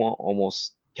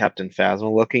 almost Captain Phasma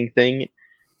looking thing.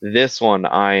 This one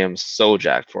I am so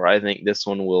jacked for. I think this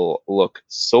one will look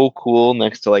so cool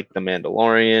next to like the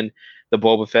Mandalorian, the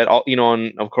Boba Fett. All you know,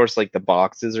 and of course like the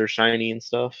boxes are shiny and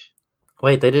stuff.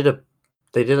 Wait, they did a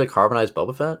carbonized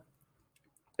Boba Fett?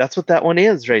 That's what that one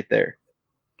is right there.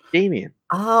 Damien.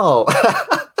 Oh.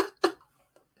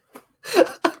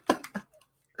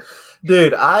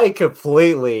 Dude, I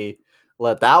completely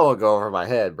let that one go over my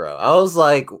head, bro. I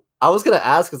was gonna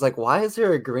ask, it's like, why is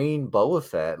there a green Boba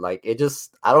Fett? Like, it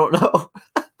just, I don't know.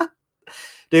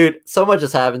 Dude, so much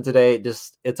has happened today.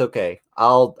 Just, it's okay.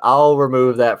 I'll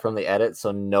remove that from the edit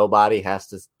so nobody has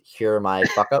to hear my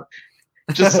fuck up.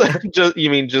 just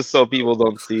you mean just so people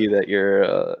don't see that you're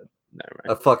never mind.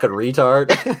 A fucking retard.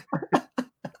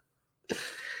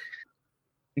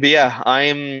 But yeah,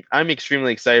 I'm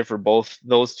extremely excited for both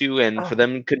those two, and for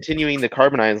them continuing the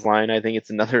carbonized line. I think it's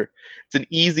an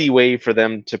easy way for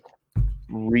them to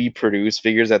reproduce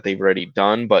figures that they've already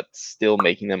done, but still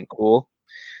making them cool.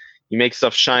 You make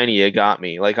stuff shiny, you got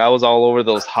me. Like I was all over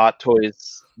those Hot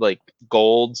Toys, like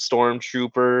gold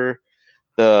Stormtrooper,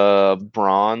 the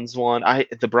bronze one.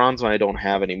 The bronze one I don't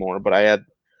have anymore, but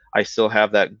I still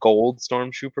have that gold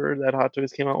Stormtrooper that Hot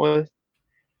Toys came out with.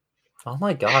 Oh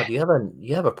my god, you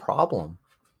have a problem.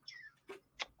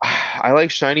 I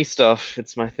like shiny stuff.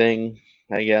 It's my thing,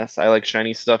 I guess. I like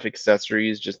shiny stuff,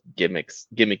 accessories, just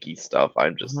gimmicky stuff.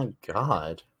 I'm just oh my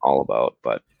god all about.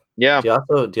 But yeah. Do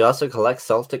you also collect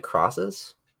Celtic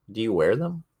crosses? Do you wear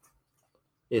them?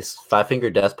 Is Five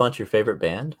Finger Death Punch your favorite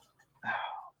band?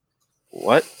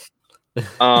 What?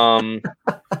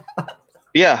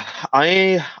 Yeah,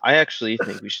 I actually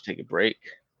think we should take a break.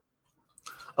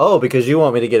 Oh, because you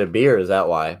want me to get a beer? Is that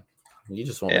why? You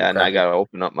just want me to Yeah, and I crack it? gotta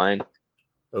open up mine.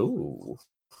 Ooh,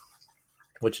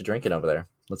 what you drinking over there?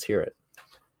 Let's hear it.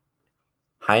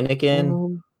 Heineken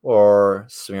Um, or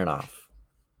Smirnoff?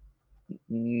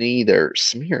 Neither.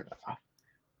 Smirnoff.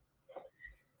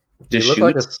 You look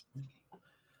like a. Deschutes.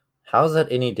 How is that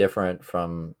any different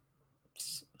from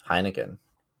Heineken?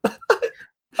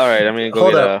 All right, I'm gonna go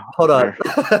Hold get up, a hold up.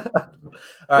 opener.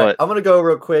 All right, What? I'm gonna go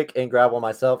real quick and grab one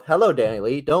myself. Hello, Danny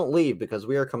Lee. Don't leave because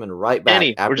we are coming right back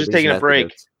Danny, we're after just these taking a break.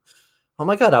 messages. Oh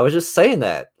my god, I was just saying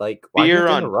that. Like, why do you have Beer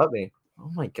to on. interrupt me?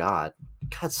 Oh my god.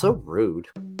 God, so rude.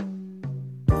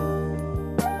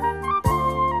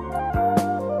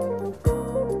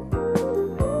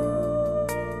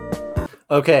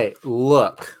 Okay,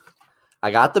 look.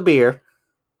 I got the beer.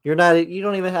 You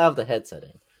don't even have the headset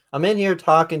in. I'm in here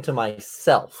talking to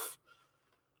myself.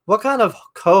 What kind of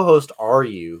co-host are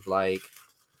you? Like,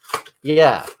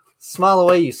 yeah, smile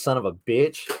away, you son of a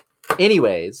bitch.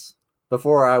 Anyways,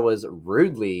 before I was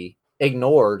rudely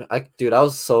ignored, I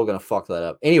was so gonna fuck that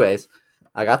up. Anyways,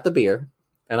 I got the beer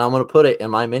and I'm gonna put it in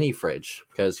my mini fridge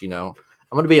because I'm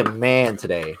gonna be a man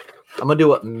today. I'm gonna do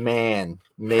what men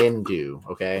do.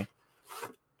 Okay,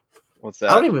 What's I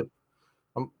don't that?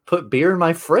 even put beer in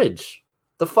my fridge.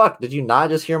 The fuck? Did you not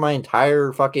just hear my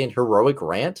entire fucking heroic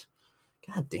rant?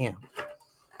 God damn.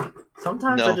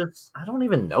 Sometimes No. I don't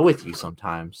even know with you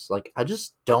sometimes. Like I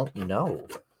just don't know.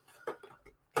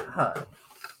 God,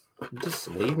 you just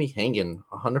leave me hanging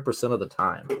 100% of the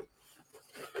time.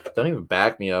 Don't even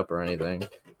back me up or anything.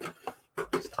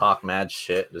 Just talk mad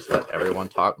shit. Just let everyone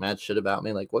talk mad shit about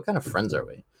me. Like what kind of friends are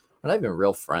we? We're not even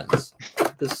real friends.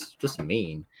 Just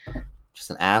mean. Just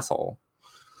an asshole.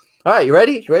 All right, you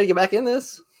ready? You ready to get back in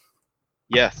this?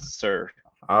 Yes, sir.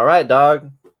 All right, dog.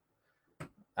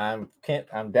 I'm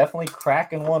definitely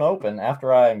cracking one open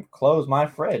after I close my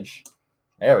fridge.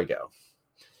 There we go.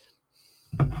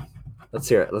 Let's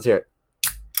hear it. Let's hear it.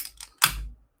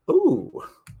 Ooh,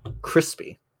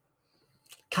 crispy.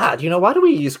 God, why do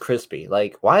we use crispy?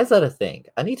 Like, why is that a thing?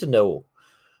 I need to know.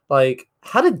 Like,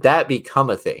 how did that become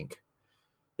a thing?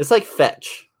 It's like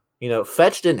fetch.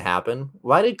 Fetch didn't happen.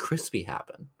 Why did crispy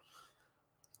happen?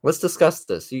 Let's discuss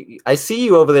this. I see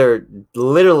you over there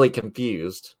literally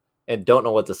confused and don't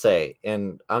know what to say.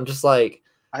 And I'm just like,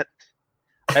 I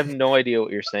have no idea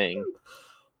what you're saying.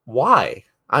 why?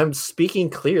 I'm speaking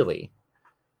clearly.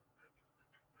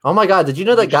 Oh my god, did you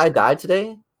know You that guy just, died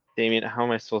today? Damien, how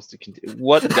am I supposed to continue?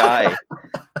 What guy?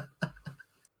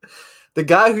 The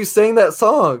guy who sang that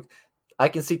song. I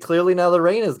can see clearly now the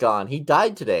rain is gone. He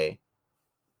died today.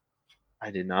 I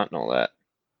did not know that.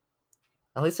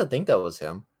 At least I think that was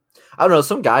him. I don't know.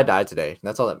 Some guy died today.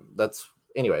 That's all that's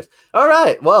anyways. All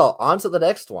right. Well, on to the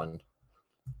next one.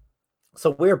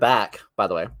 So we're back, by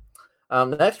the way.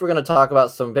 Next, we're going to talk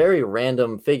about some very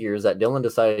random figures that Dylan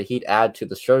decided he'd add to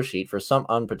the show sheet for some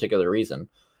unparticular reason.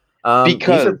 These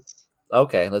Because are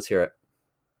okay. Let's hear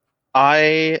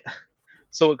it.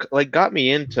 so it like got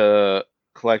me into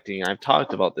collecting. I've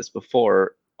talked about this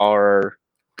before. Are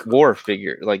war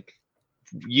figure like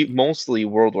mostly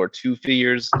World War II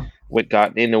figures. What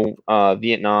got into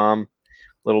Vietnam a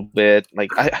little bit.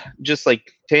 Like I just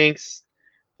like tanks,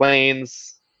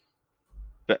 planes,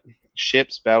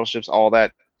 ships, battleships, all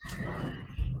that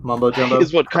Mumbo jumbo.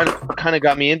 is what kind of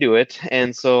got me into it.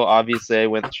 And so obviously I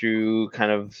went through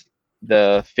kind of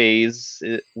the phase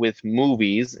with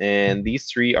movies, and these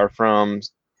three are from Go ahead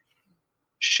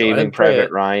Shaving and say Private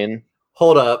it. Ryan.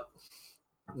 Hold up.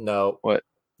 No, What?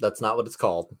 that's not what it's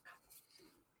called.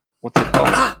 What's it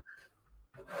called?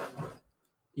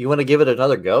 You want to give it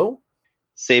another go?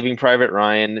 Saving Private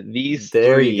Ryan. These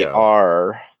There you three go.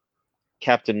 are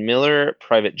Captain Miller,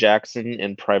 Private Jackson,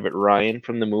 and Private Ryan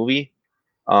from the movie.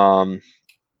 Um,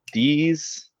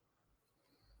 these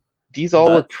all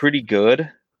look That's pretty good.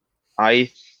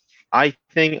 I I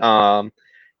think I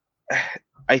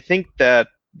think that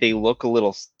they look a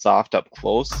little soft up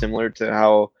close, similar to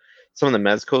how some of the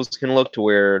Mezcos can look. To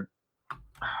where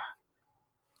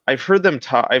I've heard them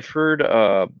talk. I've heard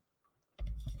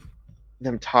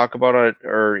them talk about it,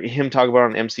 or him talk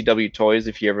about it on MCW Toys.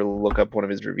 If you ever look up one of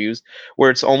his reviews,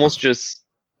 where it's almost just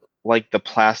like the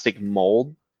plastic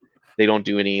mold. They don't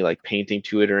do any like painting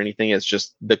to it or anything. It's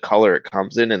just the color it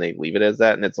comes in, and they leave it as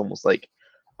that, and it's almost like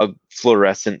a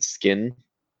fluorescent skin.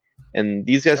 And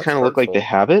these guys that's kind of look like they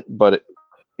hurtful. have it, but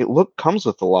it comes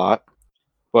with a lot.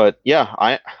 But yeah,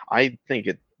 I think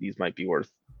these might be worth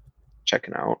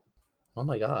checking out. Oh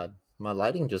my god, my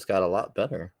lighting just got a lot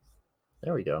better.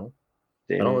 There we go.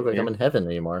 I don't look like I'm Damien. in heaven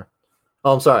anymore.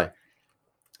 Oh, I'm sorry.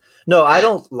 No, I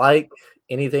don't like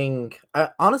anything.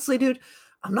 Honestly, dude,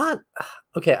 I'm not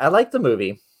okay. I like the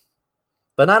movie,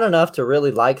 but not enough to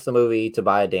really like the movie to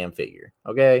buy a damn figure.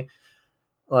 Okay,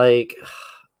 like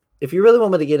if you really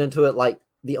want me to get into it, like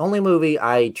the only movie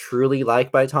I truly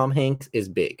like by Tom Hanks is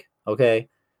Big. Okay,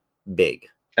 Big.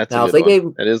 That's a Now, if good they one.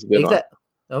 gave That is a good one. exact,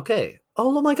 okay.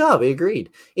 Oh my god, we agreed.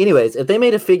 Anyways, if they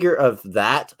made a figure of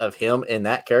that of him in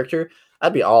that character,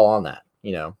 I'd be all on that.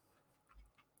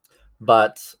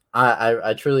 But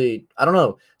I truly I don't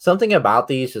know, something about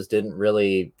these just didn't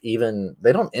really even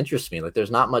they don't interest me. Like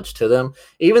there's not much to them.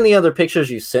 Even the other pictures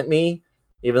you sent me,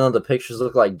 even though the pictures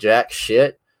look like jack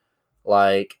shit,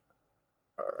 like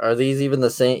are these even the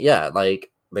same? Yeah,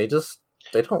 like they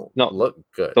don't No, look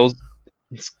good. those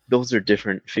those are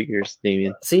different figures,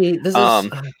 Damien. See, this is Um,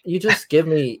 you just give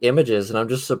me images and I'm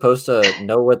just supposed to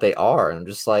know what they are. And I'm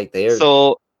just like they're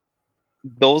so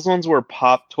those ones were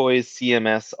Pop Toys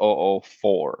CMS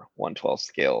 004 112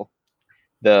 scale.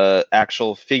 The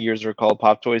actual figures are called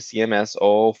Pop Toys CMS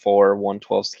 004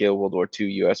 112 scale World War II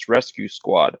U.S. Rescue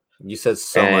Squad, you said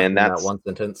so much and in that one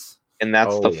sentence.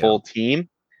 that's Oh the yeah. full team.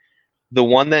 The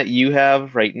one that you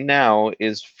have right now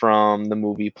is from the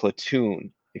movie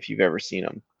Platoon, if you've ever seen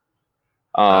them.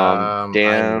 I know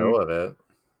Damn, of it.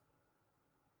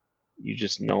 you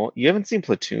just know you haven't seen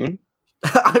Platoon?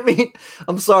 I mean,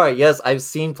 I'm sorry. Yes, I've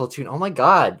seen Platoon. Oh my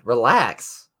god,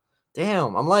 relax.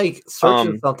 Damn, I'm like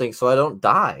searching Um, something so I don't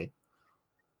die.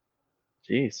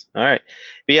 Jeez. All right.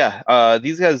 But yeah,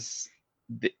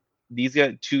 th- these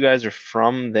guys, two guys are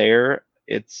from there.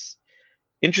 It's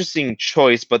interesting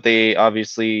choice, but they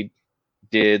obviously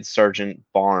did Sergeant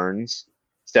Barnes,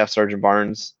 Staff Sergeant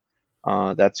Barnes.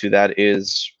 That's who that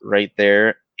is right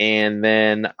there. And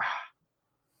then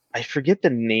I forget the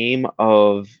name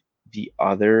of the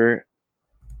other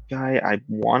guy. I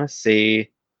want to say,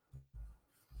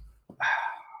 God,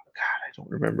 I don't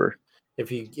remember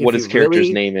If what you his character's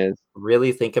really name is.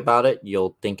 really think about it,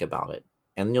 you'll think about it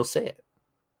and you'll say it.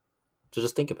 So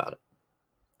just think about it.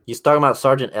 You talking about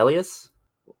Sergeant Elias?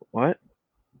 What?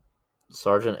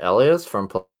 Sergeant Elias from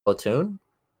Platoon?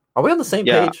 Are we on the same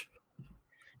Yeah, page?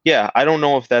 yeah. I don't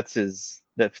know if that's his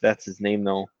name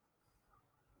though.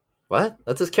 What?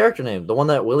 That's his character name. The one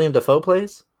that William Defoe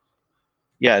plays?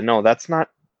 Yeah, no, that's not.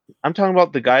 I'm talking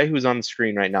about the guy who's on the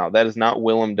screen right now. That is not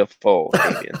Willem Dafoe,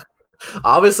 Damien.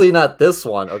 Obviously not this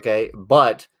one, okay?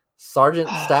 But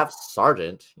Staff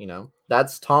Sergeant,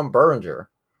 that's Tom Berenger.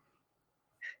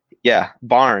 Yeah,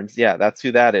 Barnes. Yeah, that's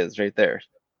who that is right there.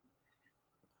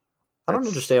 I don't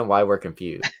That's understand why we're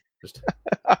confused.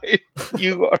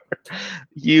 you are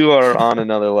you are on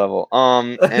another level.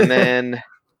 And then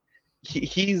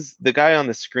he's the guy on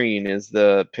the screen is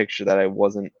the picture that I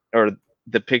wasn't, or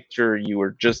the picture you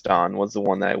were just on was the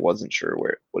one that I wasn't sure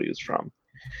what he was from,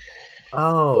 or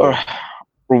Oh,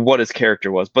 or what his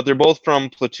character was. But they're both from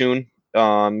Platoon.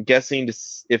 Guessing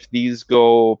if these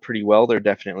go pretty well, they're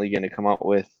definitely going to come out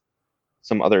with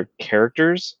some other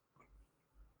characters.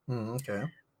 okay.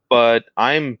 But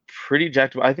I'm pretty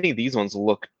jacked. I think these ones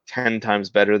look 10 times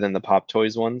better than the Pop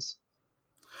Toys ones.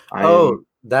 I am Oh,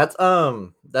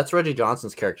 that's Reggie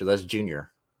Johnson's character. That's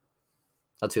Junior.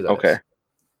 That's who that okay. is.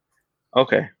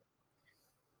 Okay,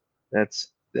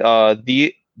 that's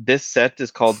the this set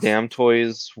is called Damn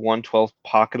Toys 112th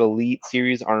Pocket Elite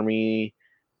Series Army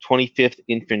 25th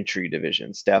Infantry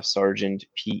Division, Staff Sergeant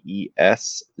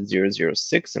PES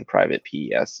 006 and Private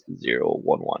PES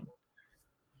 011.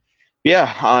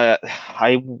 Yeah,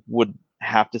 I would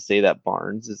have to say that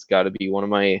Barnes has got to be one of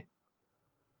my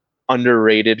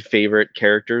underrated favorite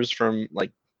characters from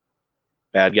like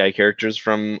bad guy characters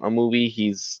from a movie.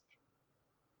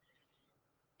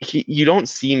 You don't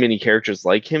see many characters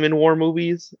like him in war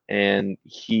movies, and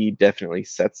he definitely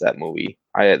sets that movie.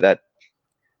 That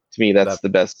to me that's That the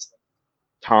best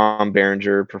Tom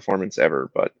Berenger performance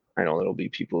ever. But I know there'll be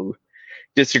people who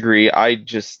disagree. I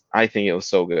think it was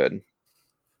so good.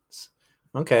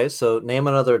 okay. So name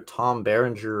another Tom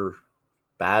Berenger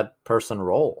bad person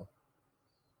role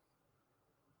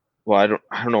Well, I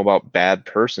don't know about bad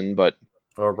person, but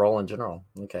or role in general.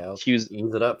 Okay, I'll he was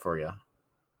ease it up for you.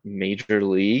 Major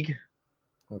League.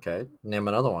 Okay, name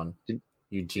another one. Did,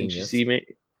 You didn't you genius. see me?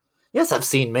 Yes, I've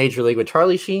seen Major League with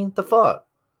Charlie Sheen. The fuck?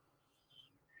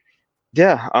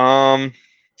 Yeah.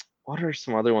 What are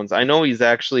some other ones? I know he's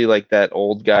actually like that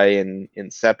old guy in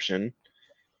Inception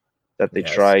that they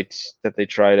Yes, tried that they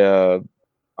try to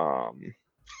um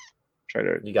try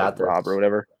to you like got rob or this.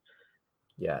 whatever.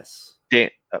 Yes.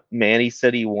 Manny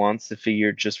said he wants the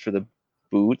figure just for the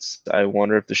boots. I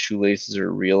wonder if the shoelaces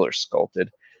are real or sculpted.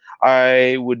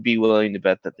 I would be willing to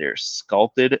bet that they're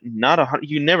sculpted. Not a hundred.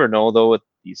 You never know though with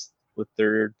these with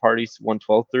third parties,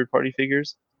 112 third party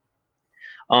figures.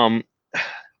 Um,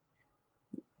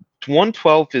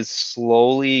 112 is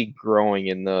slowly growing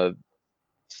in the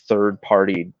third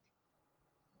party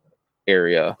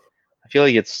area. I feel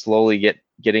like it's slowly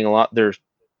getting a lot. They're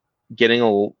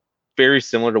getting very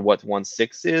similar to what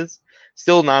 1.6 is.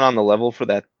 Still not on the level for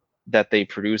that they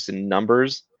produce in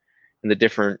numbers and the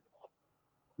different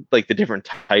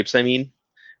types. I mean,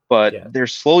 but Yeah. they're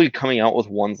slowly coming out with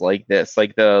ones like this,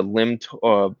 like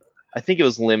the I think it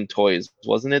was Limb Toys,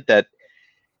 wasn't it? That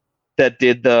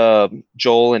did the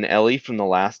Joel and Ellie from The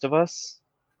Last of Us,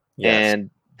 Yes. and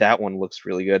that one looks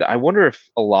really good. I wonder if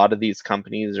a lot of these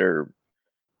companies are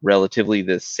relatively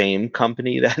the same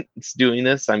company that's doing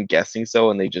this. I'm guessing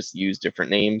so, and they just use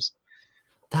different names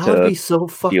That would to be so be able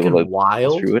fucking to go through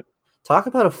wild. it. Talk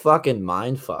about a fucking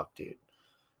mind fuck, dude.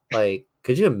 Like,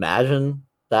 could you imagine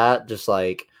that? Just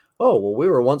like, oh, well, we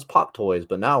were once Pop Toys,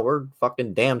 but now we're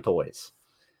fucking damn toys.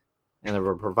 And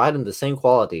we're providing the same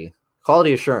quality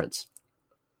assurance.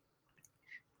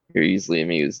 You're easily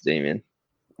amused, Damien.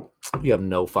 You have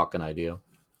no fucking idea.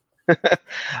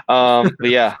 But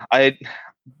yeah,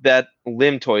 that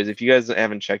Limb Toys. If you guys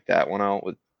haven't checked that one out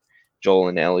with Joel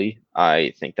and Ellie,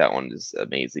 I think that one is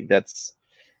amazing. That's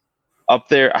up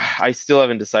there. I still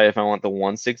haven't decided if I want the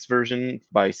 1.6 version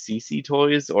by CC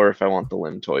Toys or if I want the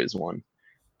Limb Toys one.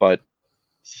 But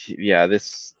yeah,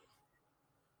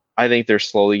 I think they're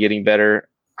slowly getting better.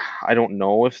 I don't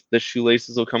know if the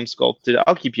shoelaces will come sculpted.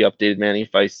 I'll keep you updated, man,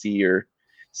 if I see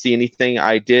anything.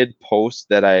 I did post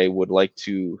that I would like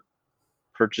to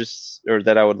purchase or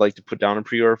that I would like to put down a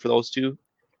pre-order for those two.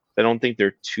 I don't think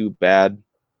they're too bad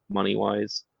money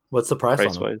wise, What's the price on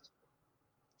price them? wise.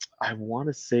 I want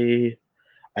to say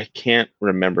I can't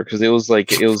remember because it was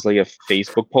like a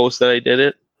Facebook post that I did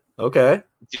it. Okay.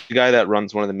 It's the guy that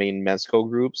runs one of the main Mezco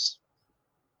groups.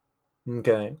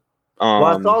 Okay. Well,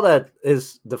 I saw that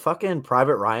is the fucking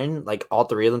Private Ryan, like all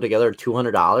three of them together,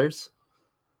 $200.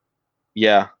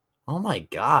 Yeah. Oh my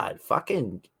god!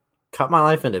 Fucking cut my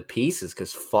life into pieces,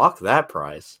 cause fuck that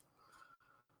price.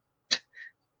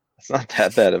 It's not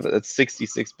that bad of it. It's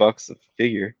 $66 a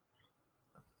figure.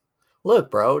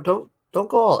 Look, bro, don't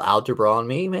go all algebra on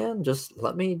me, man. Just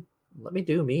let me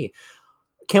do me.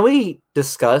 Can we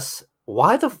discuss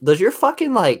why does your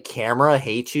fucking like camera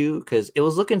hate you? Because it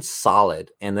was looking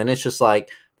solid, and then it's just like,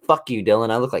 fuck you,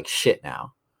 Dylan. I look like shit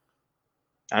now.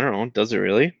 I don't know. Does it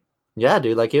really? Yeah,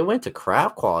 dude. Like it went to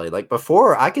crap quality. Like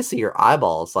before, I could see your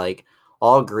eyeballs like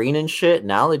all green and shit.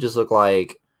 Now they just look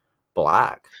like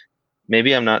black.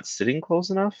 Maybe I'm not sitting close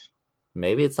enough.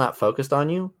 Maybe it's not focused on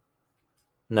you.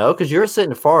 No, because you were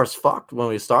sitting far as fuck when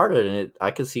we started, and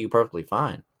I could see you perfectly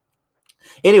fine.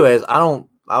 Anyways, I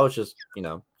was just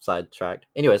sidetracked.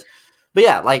 Anyways, but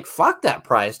yeah, like fuck that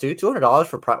price, dude. $200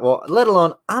 for well, let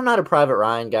alone I'm not a Private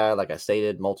Ryan guy, like I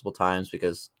stated multiple times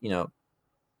because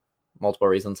multiple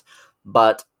reasons.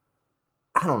 But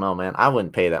I don't know, man. I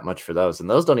wouldn't pay that much for those, and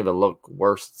those don't even look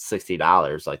worth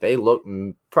 $60. Like they look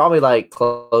probably like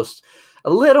close, a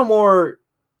little more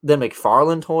than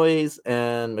McFarlane toys,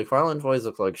 and McFarlane toys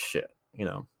look like shit.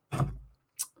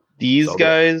 These So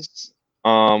guys,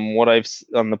 what I've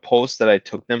on the post that I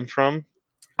took them from,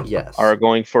 yes, are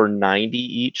going for 90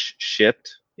 each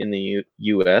shipped in the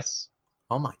US.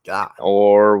 Oh my god.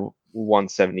 Or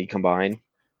 170 combined.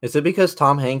 Is it because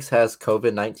Tom Hanks has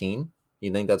COVID-19?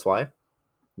 You think that's why?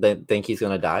 They think he's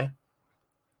gonna die?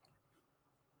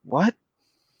 What?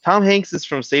 Tom Hanks is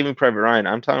from Saving Private Ryan.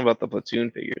 I'm talking about the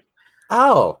Platoon figure.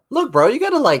 Oh, look, bro, you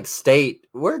gotta state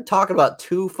we're talking about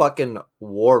two fucking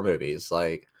war movies.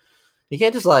 Like, you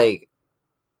can't just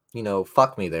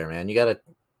fuck me there, man. You gotta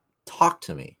talk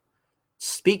to me.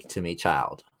 Speak to me,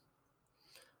 child.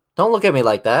 Don't look at me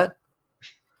like that.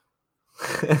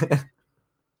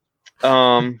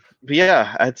 But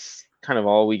yeah, that's kind of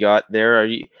all we got there. Are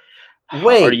you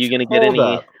gonna get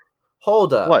any?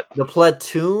 Hold up. What? The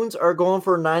Platoons are going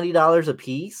for $90 a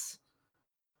piece?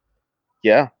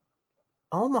 Yeah.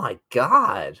 Oh my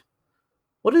god.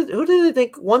 Who did they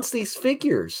think wants these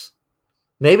figures?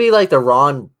 Maybe the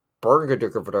Ron Burgundy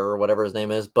or whatever his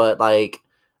name is, but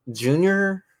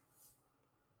Junior.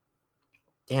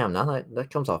 Damn, now that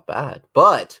comes off bad.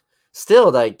 But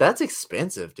still, that's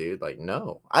expensive, dude.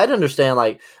 No. I'd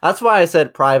understand, that's why I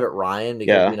said Private Ryan,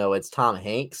 because it's Tom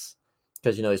Hanks.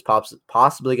 Because he's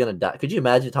possibly gonna die. Could you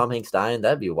imagine Tom Hanks dying?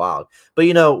 That'd be wild.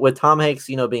 But with Tom Hanks,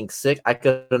 being sick, I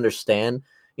could understand,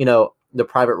 the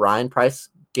Private Ryan price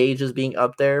gauges being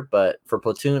up there, but for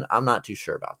Platoon, I'm not too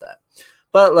sure about that.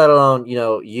 But let alone,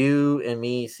 you and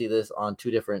me see this on two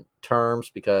different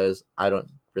terms because I don't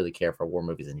really care for war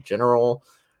movies in general.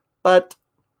 But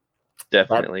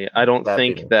definitely. I don't that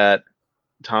think being. that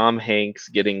Tom Hanks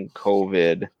getting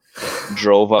COVID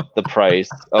drove up the price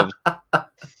of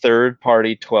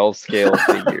third-party 12 scale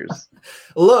figures.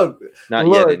 Look, Not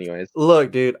yet, look, anyways.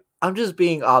 look, dude. I'm just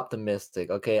being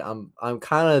optimistic. Okay, I'm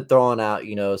kind of throwing out,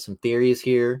 some theories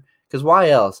here. Because why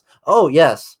else? Oh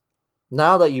yes.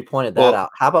 Now that you pointed that Well, out,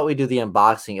 how about we do the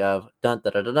unboxing of Dun Da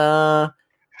Da Da Da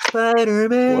what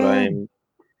Spider-Man? I'm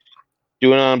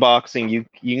doing an unboxing, you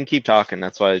can keep talking.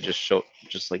 That's why I just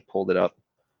like pulled it up.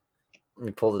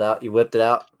 You pulled it out. You whipped it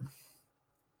out.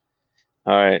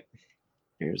 All right,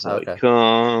 here's how it Okay.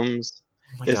 comes.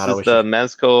 Oh my This God, I is wish you the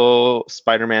Mezco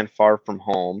Spider-Man Far From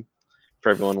Home. For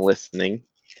everyone listening,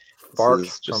 this fart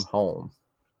is from just home.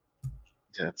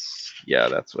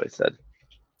 that's what I said.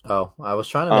 Oh, I was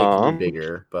trying to make you Um,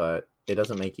 bigger, but it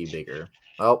doesn't make you bigger.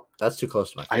 Oh, that's too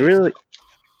close to my I face.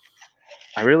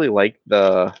 really like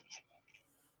the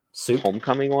Soup.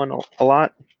 Homecoming one a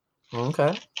lot.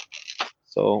 Okay.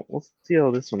 So we'll see how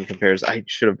this one compares. I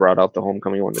should have brought out the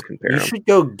Homecoming one to compare You them. should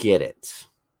go get it.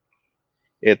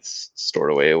 It's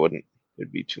stored away.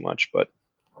 It'd be too much, but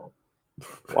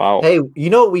wow. Hey, you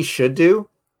know what we should do?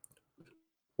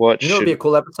 What You know what would be a should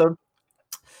cool episode?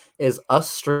 Is us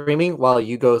streaming while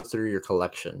you go through your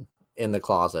collection in the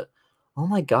closet. Oh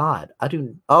my God. I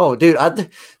do. Oh, dude.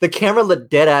 The camera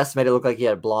dead ass made it look like he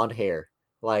had blonde hair.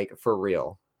 Like, for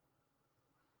real.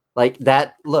 Like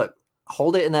that. Look,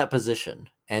 hold it in that position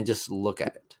and just look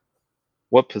at it.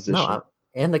 what No, position?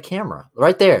 and the camera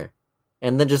right there.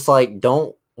 And then just like,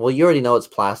 don't. Well, you already know it's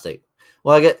plastic.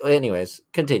 Well, anyways,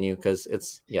 continue because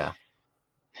it's, yeah.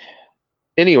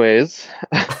 Anyways,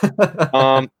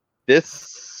 this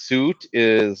suit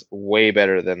is way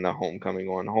better than the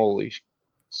Homecoming one. Holy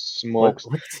smokes.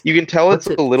 You can tell it's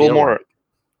what's it a little feel more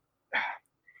like?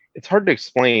 it's hard to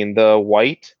explain. The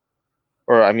white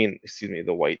or I mean, excuse me,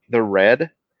 the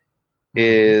red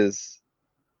Mhm.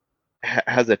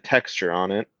 has a texture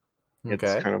on it. It's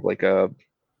Okay. kind of like a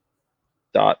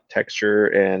dot texture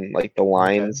and like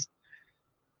Okay.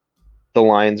 the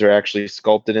lines are actually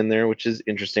sculpted in there, which is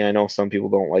interesting. I know some people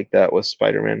don't like that with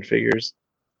Spider-Man figures.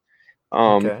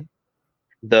 Um, Okay.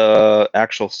 the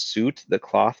actual suit, the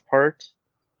cloth part,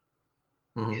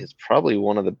 Mhm. is probably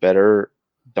one of the better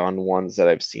done ones that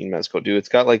I've seen Mezco do. It's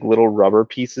got like little rubber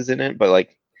pieces in it, but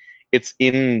like it's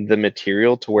in the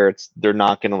material to where they're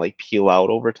not gonna like peel out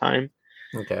over time.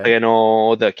 Okay. Like I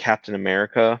know the Captain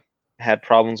America had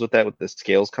problems with that with the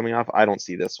scales coming off. I don't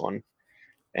see this one.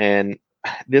 And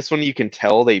this one you can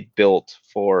tell they built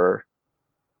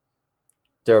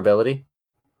Durability,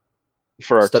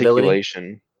 for stability.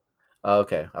 articulation. Oh,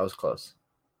 okay, I was close.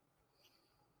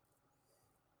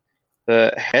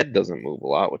 The head doesn't move a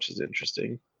lot, which is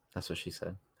interesting. That's what she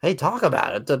said. Hey, talk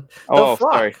about it. The Oh,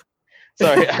 sorry. fuck.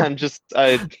 Sorry,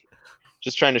 I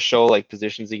just trying to show like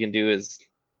positions he can do. His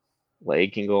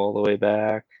leg can go all the way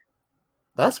back.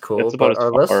 That's cool, That's about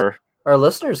but as far. our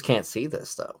listeners can't see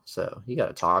this though, so you got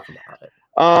to talk about it.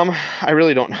 I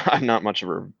really don't. I'm not much of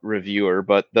a reviewer,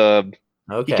 but he can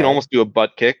Okay. almost do a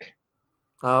butt kick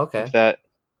Oh, if okay. that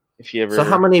if he So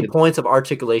how ever many did. points of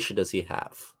articulation does he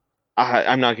have?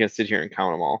 I'm not gonna sit here and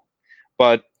count them all,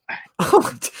 but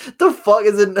The fuck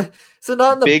is it? Is it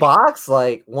not in the big box?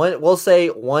 Like one, we'll say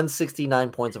 169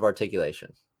 points of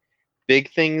articulation.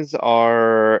 big things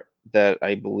are that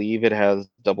I believe it has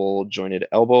double jointed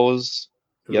elbows.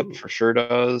 Yep, Ooh, for sure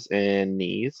does, and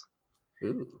knees.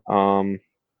 ooh. Um,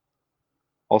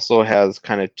 also has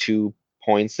kind of 2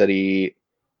 points that he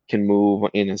can move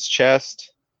in his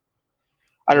chest.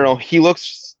 I don't know. Mhm. He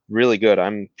looks really good.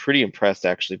 I'm pretty impressed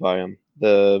actually by him.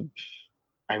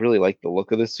 I really like the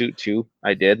look of the suit too.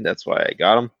 I did. That's why I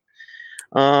got him.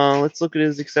 Let's look at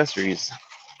his accessories.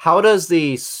 How does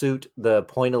the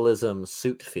pointillism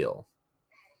suit feel?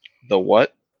 The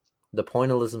what? The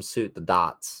pointillism suit, the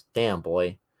dots. Damn,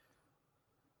 boy.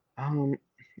 Um,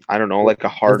 I don't know, W- like a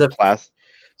Does hard it plastic.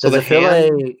 So does the it feel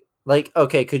hand like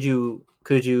okay, could you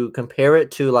compare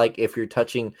it to like if you're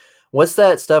touching what's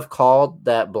that stuff called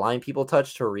that blind people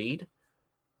touch to read?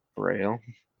 braille.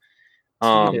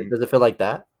 Does it feel like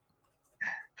that?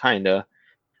 Kinda.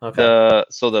 Okay.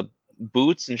 The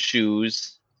boots and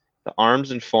shoes, the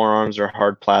arms and forearms are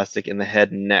hard plastic, and the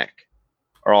head and neck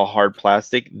are all hard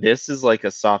plastic. This is like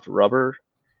a soft rubber,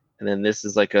 and then this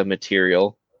is like a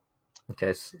material.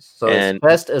 Okay. So his And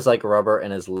chest is like rubber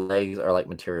and his legs are like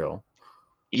material.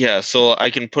 yeah, so I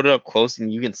can put it up close,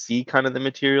 and you can see kind of the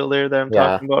material there that I'm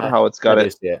Yeah, talking about, how it's I got do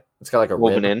it see it. It's got like a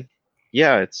woven rib. in.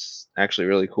 Yeah, it's actually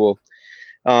really cool.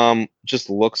 Just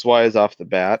looks wise off the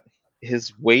bat,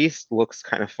 his waist looks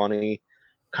kind of funny,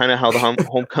 kind of how the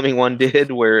homecoming one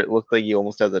did, where it looked like he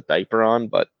almost has a diaper on,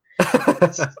 but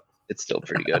it's it's still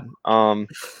pretty good.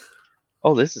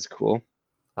 Oh, this is cool.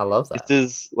 I love This that.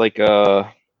 is like an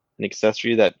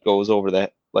accessory that goes over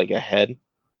that like a head.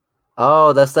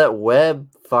 Oh, that's that web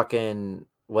fucking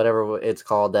whatever it's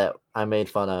called that I made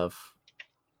fun of.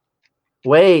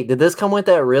 Wait, did this come with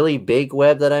that really big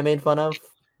web that I made fun of?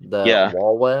 The Yeah,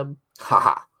 wall web?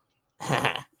 Haha.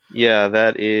 yeah,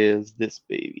 that is this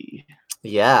baby.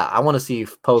 Yeah, I want to see you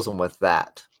posing with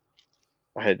that.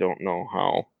 I don't know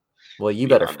how. Well, you To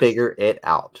be better honest, figure it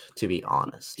out, to be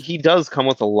honest. he does come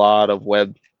with a lot of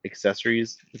web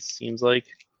accessories. It seems like.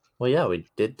 Well, yeah, we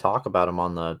did talk about him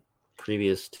on the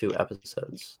previous 2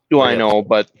 episodes. Do 3 I know? episodes.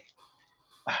 But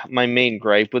my main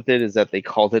gripe with it is that they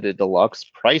called it a deluxe,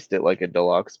 priced it like a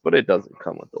deluxe, but it doesn't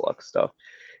come with deluxe stuff.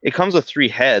 It comes with 3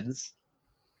 heads.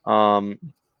 One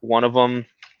of them,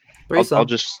 I'll Threesome.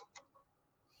 just.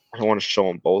 I don't want to show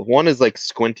them both. One is like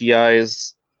squinty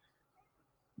eyes.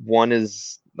 One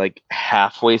is like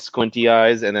halfway squinty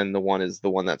eyes, and then the one is the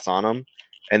one that's on him.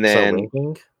 And So then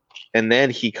winking.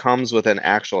 he comes with an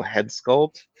actual head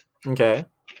sculpt, Okay.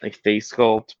 like face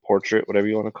sculpt, portrait, whatever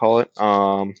you want to call it.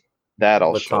 That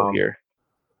I'll With show Tom here.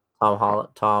 Holland.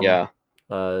 Tom. Yeah.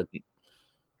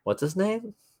 What's his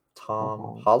name?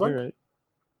 Tom You're Holland. right.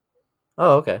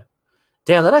 Oh, okay.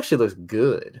 Damn, that actually looks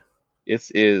good.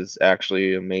 This is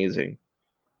actually amazing.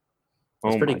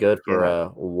 It's Oh pretty my good for God. a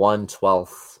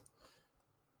 1/12,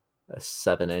 a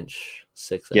 7-inch,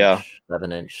 6-inch, Yeah.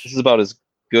 7-inch. This is about as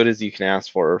good as you can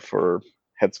ask for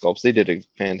head sculpts. They did a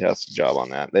fantastic job on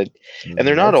that. And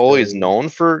they're not Most always very, known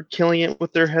for killing it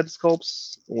with their head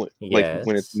sculpts, like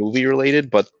when it's yes. movie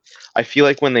related. But I feel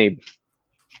like when they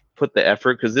put the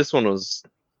effort, because this one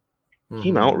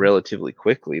came out Mhm. relatively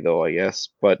quickly, though I guess.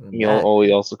 But That. he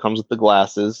also comes with the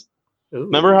glasses.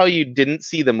 Remember Ooh. how you didn't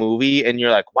see the movie and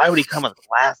you're like, why would he come with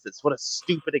glasses? What a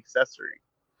stupid accessory.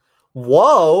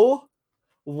 Whoa.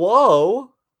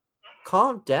 Whoa.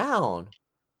 Calm down.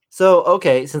 So,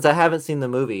 okay, since I haven't seen the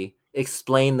movie,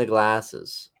 explain the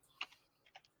glasses.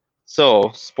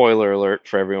 So, spoiler alert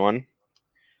for everyone.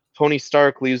 Tony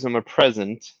Stark leaves him a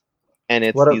present, and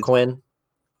What up, Quinn?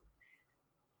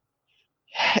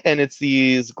 it's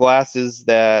these glasses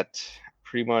that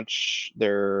pretty much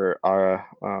they're I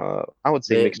would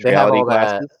say mixed They have reality all that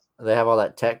glasses. they have all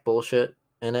that tech bullshit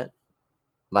in it.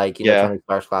 Like, Yeah. Tony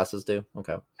Stark's glasses do.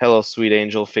 Okay. Hello, sweet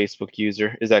angel Facebook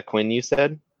user. Is that Quinn you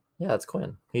said? Yeah, it's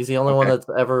Quinn. He's the only one Okay.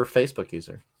 that's ever Facebook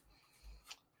user.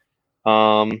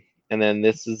 And then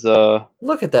this is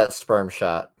Look at that sperm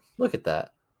shot. Look at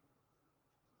that.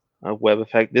 a web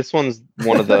effect. This one's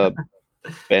one of the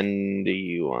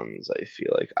bendy ones, I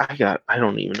feel like. I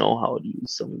don't even know how to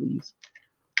use some of these.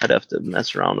 I'd have to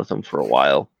mess around with them for a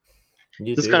while.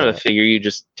 You This is do kind of a that. figure you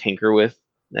just tinker with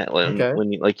that Okay.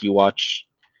 when you watch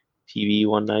TV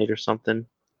one night or something. And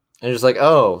you're just like,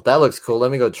 oh, that looks cool.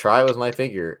 Let me go try it with my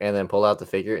figure. And then pull out the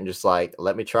figure and just like,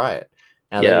 let me try it.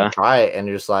 And then you try it and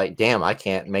you're just like, damn, I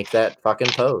can't make that fucking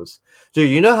pose. Dude,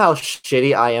 you know how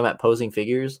shitty I am at posing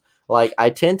figures? Like, I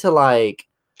tend to like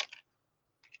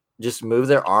just move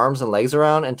their arms and legs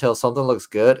around until something looks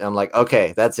good. And I'm like,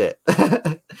 okay, that's it.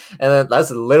 And then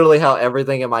that's literally how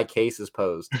everything in my case is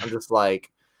posed. I'm just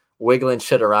like wiggling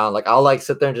shit around. Like, I'll like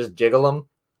sit there and just jiggle them.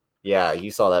 Yeah,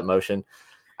 you saw that motion.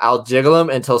 I'll jiggle them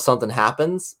until something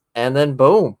happens, and then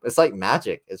boom, it's like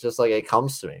magic. It's just like it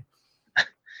comes to me.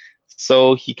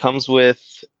 So he comes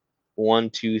with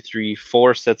 1, 2, 3,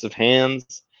 4 sets of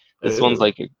hands. This one's Ooh.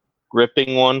 like a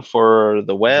gripping one for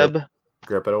the web.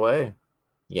 Grip it away,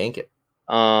 yank it.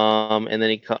 And then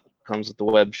he comes with the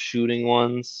web shooting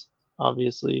ones,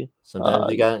 obviously.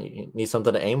 Sometimes you need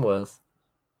something to aim with.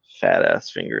 Fat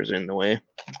ass fingers in the way.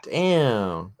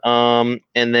 Damn.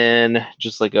 And then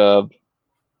just like a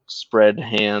spread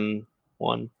hand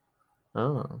one.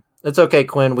 Oh, it's okay,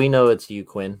 Quinn. We know it's you,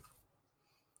 Quinn.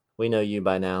 We know you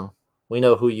by now. We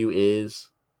know who you is.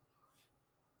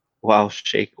 Wow,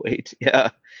 shake weight. Yeah.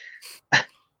 He's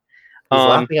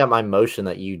laughing at my motion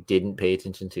that you didn't pay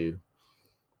attention to.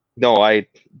 No, I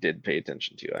did pay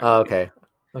attention to. Oh, okay.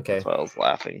 Okay. That's why I was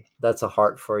laughing. That's a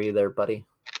heart for you there, buddy.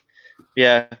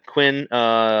 Yeah, Quinn,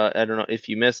 I don't know if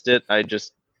you missed it.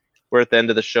 We're at the end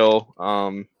of the show.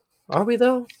 Are we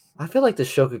though? I feel like this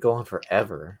show could go on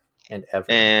forever and ever.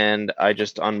 And I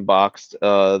just unboxed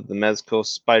the Mezco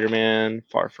Spider-Man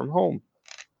Far From Home.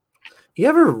 You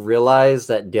ever realize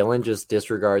that Dylan just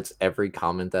disregards every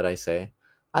comment that I say?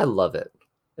 I love it.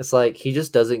 It's like he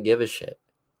just doesn't give a shit.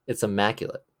 It's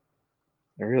immaculate.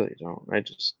 I really don't.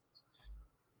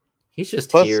 He's just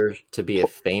Plus- here to be a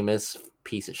famous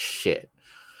piece of shit.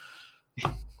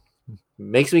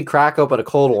 Makes me crack open a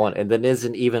cold one and then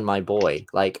isn't even my boy.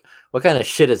 Like, what kind of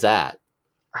shit is that?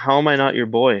 How am I not your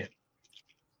boy?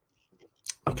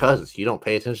 Because you don't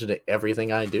pay attention to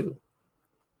everything I do.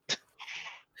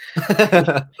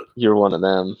 You're one of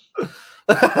them.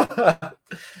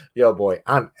 Yo, boy,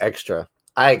 I'm extra.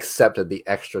 I accepted the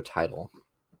extra title.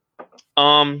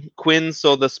 Quinn,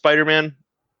 so the Spider-Man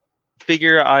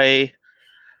figure, I'm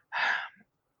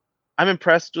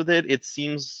impressed with it. It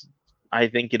seems, I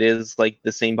think it is like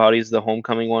the same body as the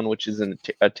Homecoming one, which isn't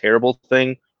a terrible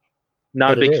thing. Not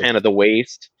But a it big is. fan of the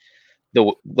waist,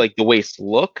 the waist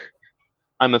look.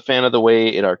 I'm a fan of the way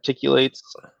it articulates.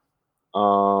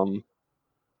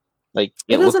 Like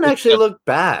It it looks doesn't like actually look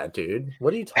bad, dude.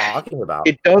 What are you talking about?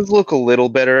 it does look a little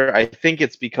better. I think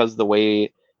it's because the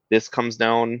way this comes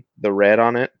down, the red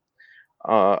on it.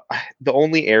 Uh, the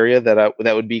only area that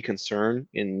would be concern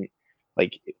in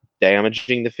like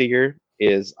damaging the figure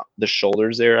is the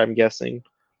shoulders there. I'm guessing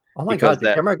Oh my because god,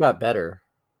 the camera got better.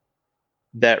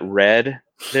 that red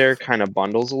there kind of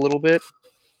bundles a little bit,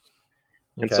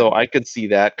 and Okay. so I could see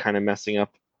that kind of messing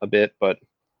up a bit. But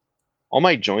all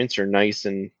my joints are nice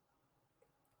and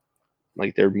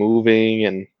like they're moving.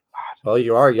 And Well,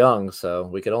 you are young, so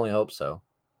we could only hope so.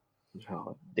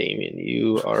 oh, Damien,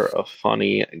 you are a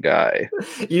funny guy.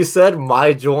 You said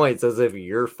my joints as if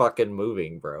you're fucking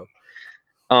moving, bro.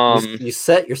 Um, You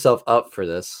set yourself up for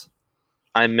this.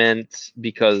 I meant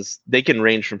because they can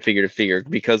range from figure to figure.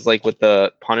 Because like with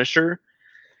the Punisher,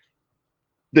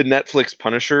 the Netflix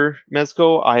Punisher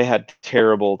Mezco, I had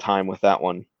terrible time with that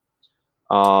one.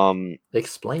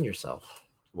 Explain yourself.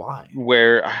 Why?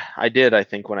 Where I did, I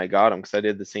think when I got him, because I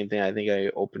did the same thing. I think I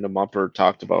opened him up or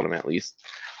talked about him at least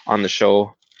on the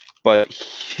show. But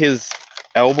his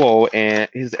elbow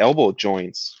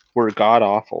joints were god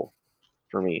awful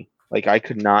for me. Like I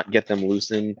could not get them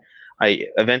loosened. I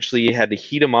eventually had to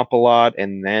heat them up a lot,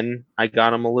 and then I got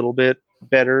them a little bit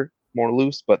better, more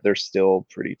loose, but they're still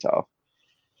pretty tough.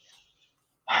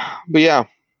 But yeah,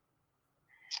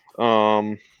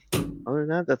 other than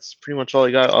that, that's pretty much all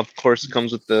I got. Of course, it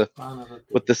comes with the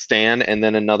stand and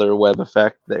then another web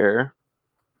effect there.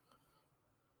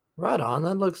 Right on,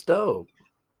 that looks dope.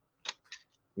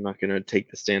 I'm not gonna take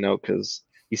the stand out because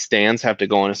these stands have to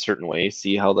go in a certain way.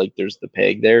 See how like there's the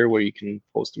peg there where you can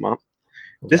post them up.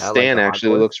 This Yeah, like stand the Hot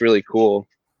actually Toys. looks really cool.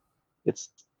 It's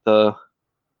the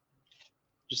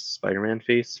just Spider-Man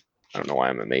face. I don't know why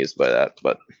I'm amazed by that,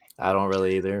 but I don't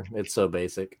really either. It's so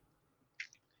basic.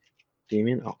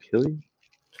 Damien, I'll kill you.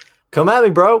 Come at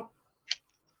me, bro.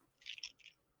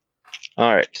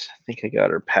 All right, I think I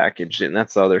got her packaged, and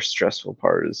that's the other stressful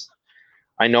part is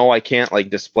I know I can't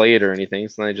like display it or anything,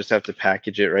 so then I just have to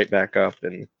package it right back up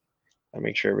and I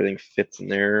make sure everything fits in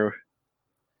there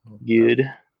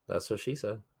good. That's what she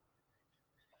said.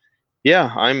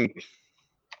 Yeah, I'm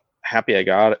happy I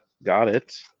got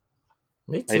it.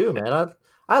 Me too, man.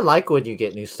 I like when you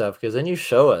get new stuff because then you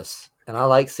show us, and I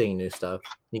like seeing new stuff.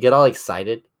 You get all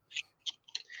excited.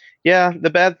 Yeah, the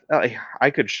bad I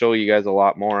could show you guys a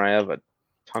lot more. I have a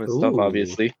ton of stuff, Ooh,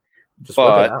 obviously, just whip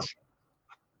it but out.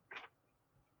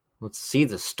 Let's see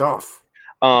the stuff.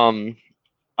 I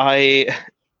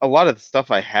a lot of the stuff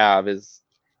I have is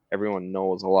everyone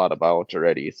knows a lot about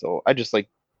already. So I just like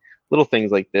little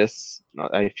things like this.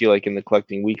 I feel like in the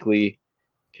collecting weekly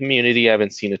community, I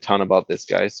haven't seen a ton about this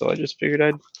guy, so I just figured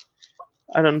I'd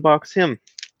unbox him.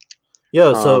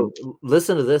 Yo, so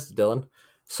listen to this, Dylan.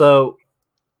 So,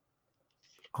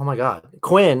 oh my God,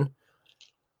 Quinn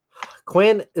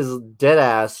is dead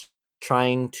ass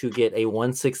trying to get a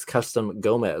 1/6 custom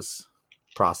Gomez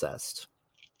processed.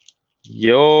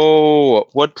 Yo,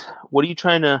 what are you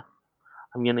trying to?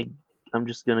 I'm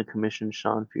just gonna commission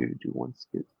Sean for you to do one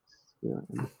skit. Yeah.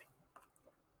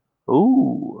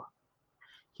 Ooh,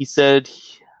 he said.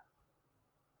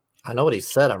 I know what he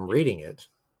said. I'm reading it.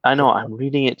 I know. I'm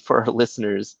reading it for our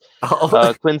listeners.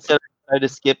 Oh. Quinn said I tried to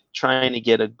skip trying to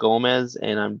get a Gomez,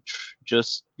 and I'm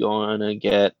just gonna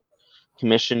get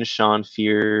commission Sean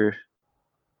Fear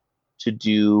to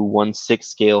do 1/6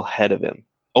 scale head of him.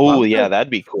 Oh yeah,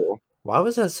 that'd be cool. Why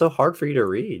was that so hard for you to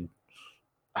read?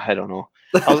 I don't know.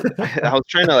 I was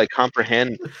trying to like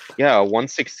comprehend. Yeah, a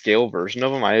 1/6 scale version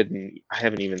of him. I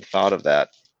haven't even thought of that.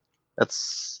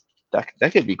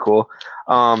 That could be cool.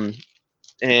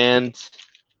 And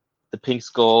the Pink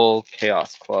Skull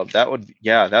Chaos Club. That would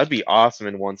be awesome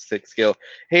in 1/6 scale.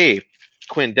 Hey,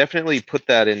 Quinn, definitely put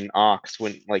that in Ox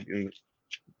when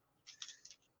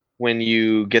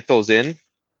you get those in.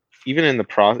 Even in the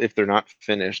if they're not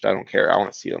finished, I don't care. I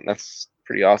want to see them. That's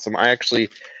pretty awesome. I actually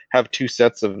have 2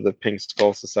 sets of the Pink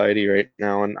Skull Society right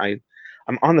now, and I'm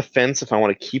on the fence if I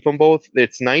want to keep them both.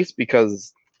 It's nice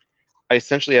because I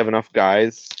essentially have enough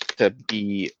guys to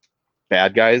be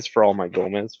bad guys for all my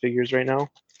Gomez figures right now.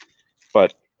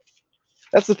 But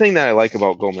That's the thing that I like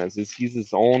about Gomez is he's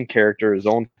his own character, his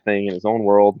own thing in his own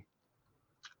world.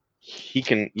 You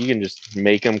can just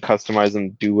make him, customize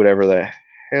him, do whatever the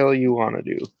hell you want to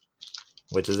do.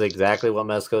 Which is exactly what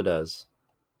Mezco does.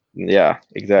 Yeah,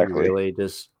 He exactly. really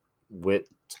just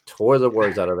tore the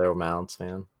words out of their mouths,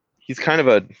 man. He's kind of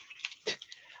a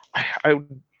I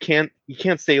can't you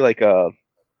can't say like a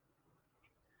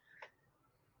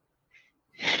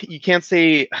you can't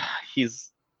say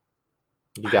he's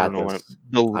You I don't got know this.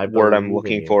 the I word I'm believe in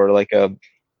looking you. for, like a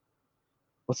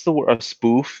what's the word, a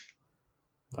spoof.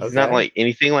 He's not Okay. like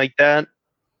anything like that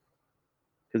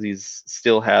because he's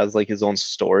still has like his own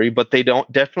story, but they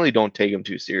definitely don't take him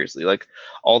too seriously. Like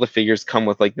all the figures come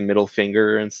with like the middle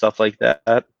finger and stuff like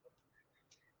that.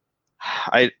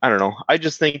 I don't know. I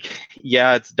just think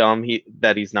yeah, it's dumb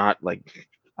that he's not like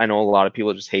I know a lot of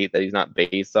people just hate that he's not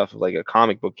based off of like a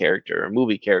comic book character or a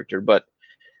movie character, but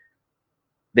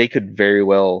they could very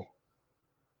well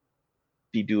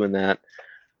be doing that.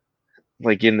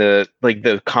 Like in the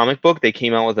comic book, they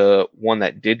came out with a one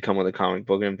that did come with a comic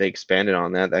book, and if they expanded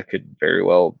on that, that could very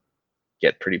well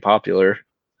get pretty popular.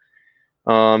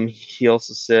 He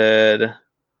also said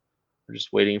we're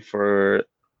just waiting for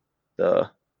the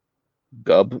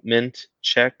government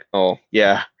check. Oh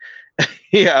yeah,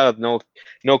 yeah, no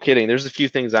kidding. There's a few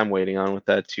things I'm waiting on with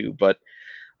that too, but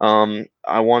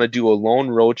I want to do a lone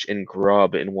roach and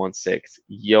grub in 1/6.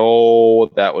 Yo,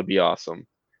 that would be awesome.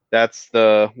 That's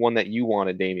the one that you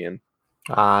wanted, Damien.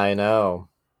 I know.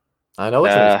 I know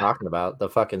which one he's Uh, talking about. The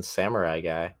fucking samurai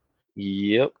guy.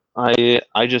 yep. I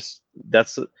just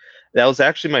that was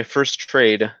actually my first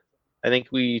trade. I think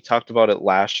we talked about it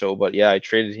last show, but yeah, I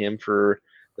traded him for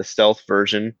the stealth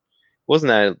version. Wasn't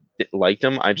that I liked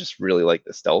him? I just really like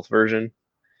the stealth version.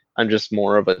 I'm just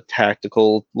more of a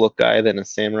tactical look guy than a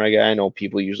samurai guy. I know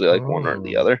people usually like one or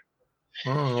the Mm. other.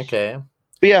 Okay.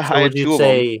 But yeah, So I would have you two of them.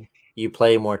 say you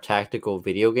play more tactical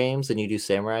video games than you do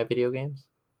samurai video games?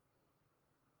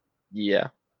 Yeah.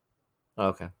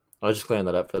 Okay. I was just clearing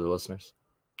that up for the listeners.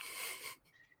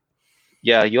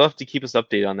 Yeah, you'll have to keep us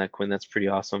updated on that, Quinn. That's pretty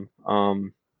awesome.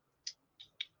 Other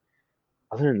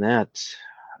than that,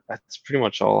 that's pretty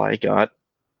much all I got.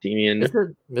 Damien,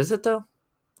 Is it though?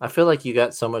 I feel like you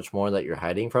got so much more that you're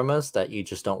hiding from us that you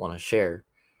just don't want to share.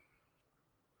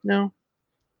 no,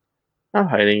 not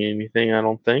hiding anything, I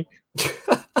don't think.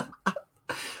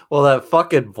 Well, that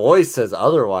fucking voice says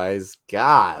otherwise.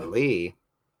 Golly.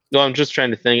 No, I'm just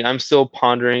trying to think. I'm still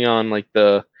pondering on like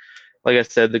I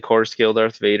said, the core scale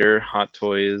Darth Vader, Hot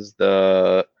Toys,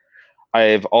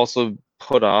 I've also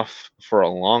put off for a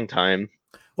long time.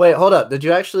 Wait, hold up. Did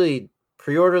you actually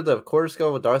pre-order the quarter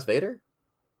scale with Darth Vader?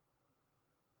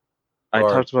 I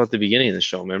Or talked about at the beginning of the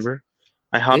show, remember?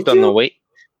 I hopped did on the you? wait.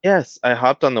 Yes, I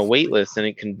hopped on the wait list and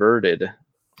it converted Oh my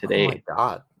today.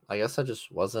 god. I guess I just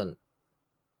wasn't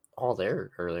all there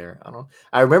earlier. I don't.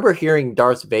 I remember hearing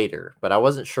Darth Vader, but I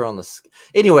wasn't sure on the.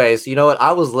 Anyways, you know what?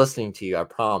 I was listening to you. I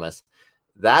promise.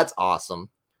 That's awesome.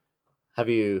 Have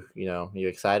you? You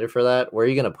excited for that? Where are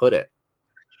you gonna put it?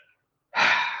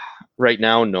 Right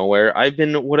now, nowhere.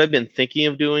 What I've been thinking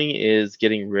of doing is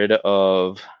getting rid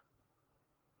of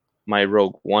my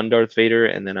Rogue One Darth Vader,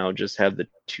 and then I'll just have the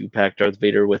 2-pack Darth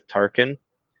Vader with Tarkin,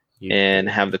 You and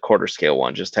bitch. have the quarter scale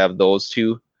one. Just have those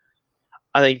two.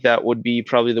 I think that would be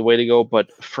probably the way to go.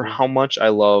 But for how much I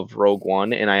love Rogue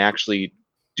One, and I actually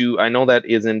do, I know that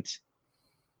isn't.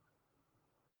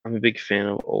 I'm a big fan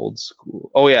of old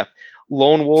school. Oh yeah,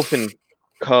 Lone Wolf and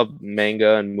Cub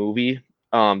manga and movie.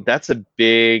 That's a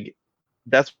big.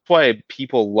 That's why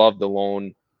people love the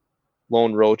Lone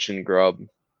Roach and Grub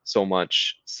so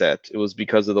much set. It was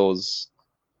because of those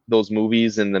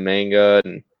movies and the manga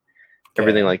and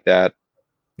everything Okay. like that.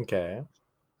 Okay.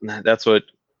 That's what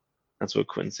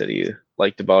Quinn said he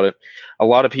liked about it. A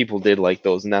lot of people did like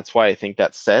those, and that's why I think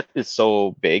that set is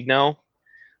so big now.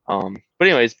 But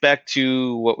anyways, back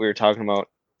to what we were talking about.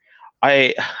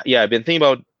 I've been thinking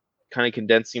about kind of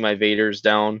condensing my Vaders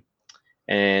down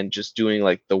and just doing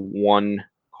like the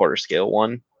 1/4 scale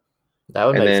one, That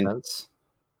would and make then sense.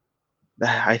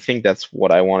 I think that's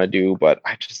what I want to do. But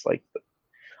I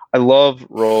love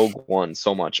Rogue One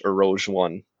so much, or Rogue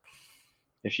One.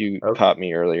 If you Oh, caught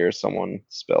me earlier, someone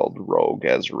spelled Rogue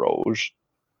as Rouge.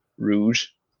 Rouge.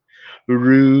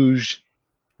 Rouge.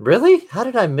 really? How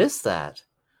did I miss that?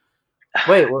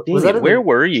 Wait, was that Damien, in where the?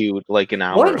 were you like an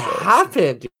hour What ago?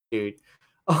 happened, dude?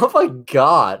 Oh my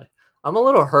god. I'm a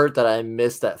little hurt that I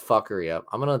missed that fuckery up.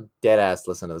 I'm gonna dead ass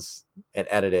listen to this and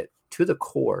edit it to the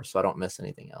core so I don't miss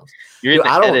anything else. You're Dude,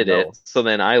 gonna I don't edit it know. so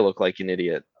then I look like an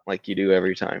idiot, like you do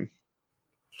every time.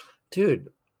 Dude,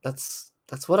 that's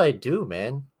what I do,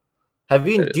 man.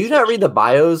 Do you not read the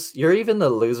bios? You're even the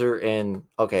loser in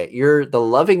you're the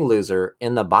loving loser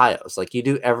in the bios. Like you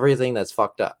do everything that's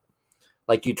fucked up.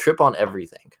 Like you trip on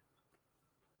everything.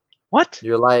 What?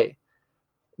 You're like,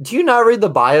 do you not read the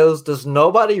bios? Does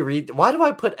nobody read? Why do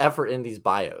I put effort in these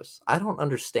bios? I don't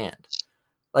understand.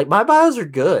 Like my bios are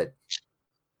good.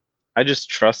 I just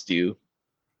trust you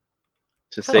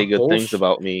to say good things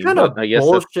about me. Kind but of I guess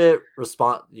bullshit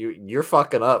response. You're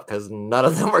fucking up because none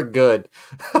of them are good.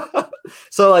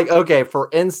 So like, okay, for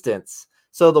instance,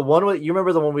 so the one you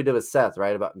remember the one we did with Seth,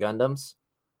 right, about Gundams?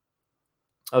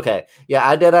 Okay, yeah,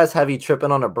 I did as heavy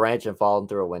tripping on a branch and falling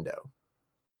through a window.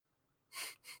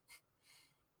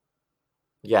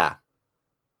 Yeah.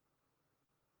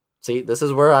 See, this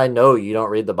is where I know you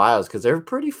don't read the bios because they're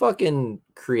pretty fucking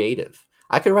creative.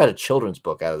 I could write a children's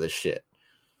book out of this shit.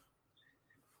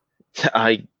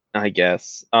 I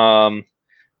guess.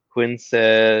 Quinn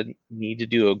said need to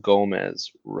do a Gomez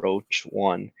Roach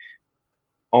 1.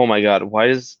 Oh my god, why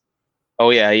is Oh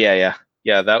yeah.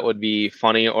 That would be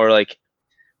funny. Or like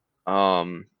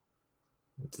Did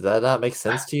that not make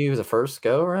sense to you the first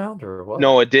go around or what?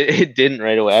 No, it didn't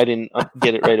right away. I didn't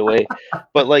get it right away.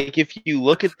 But like if you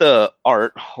look at the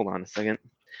art, hold on a second.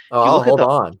 Oh, hold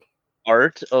on.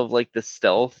 Art of like the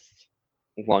stealth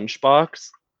lunchbox,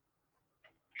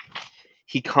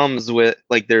 he comes with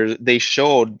like they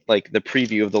showed like the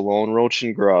preview of the Lone Roach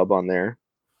and Grub on there.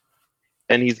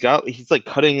 And he's like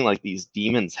cutting like these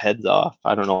demons' heads off.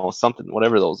 I don't know, something,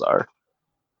 whatever those are.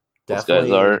 Definitely, those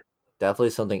guys are.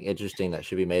 Definitely something interesting that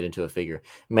should be made into a figure.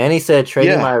 Manny said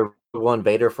trading my one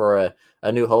Vader for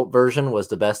a New Hope version was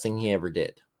the best thing he ever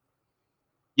did.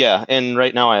 Yeah, and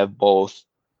right now I have both.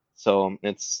 So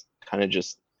it's kind of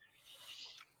just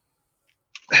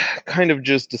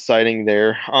deciding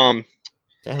there. Damn,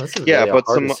 this is really a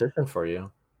hard decision for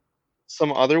you.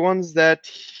 Some other ones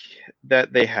that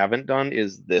they haven't done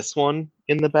is this one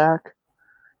in the back.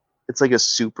 It's like a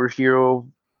superhero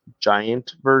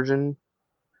giant version.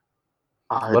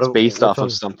 It's based off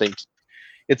of something.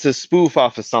 It's a spoof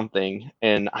off of something,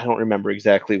 and I don't remember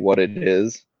exactly what it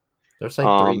is. There's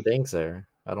like 3 things there.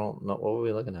 I don't know. What were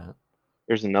we looking at?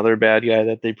 There's another bad guy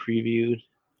that they previewed.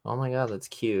 Oh my god, that's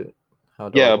cute. How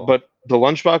adorable. Yeah, but the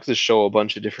lunchboxes show a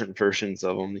bunch of different versions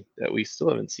of them that we still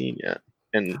haven't seen yet.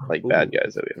 And like bad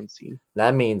guys that we haven't seen.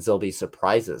 That means there'll be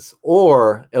surprises.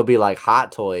 Or it'll be like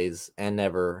Hot Toys and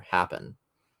never happen.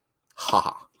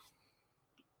 Ha.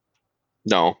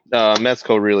 No,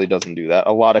 Mezco really doesn't do that.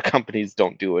 A lot of companies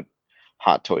don't do what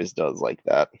Hot Toys does like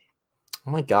that.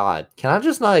 Oh my god. Can I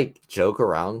just like joke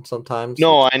around sometimes?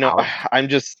 No, I know. I'm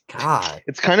just God.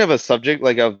 It's kind of a subject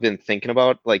like I've been thinking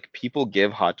about. Like people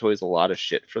give Hot Toys a lot of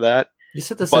shit for that. You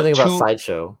said the same thing about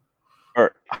Sideshow.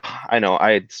 Or I know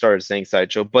I started saying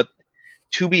Sideshow, but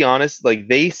to be honest, like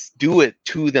they do it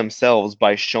to themselves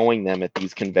by showing them at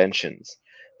these conventions.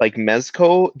 Like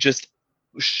Mezco just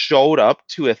showed up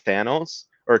to a Thanos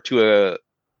or to a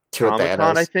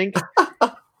Comic-Con, I think,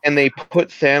 and they put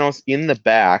Thanos in the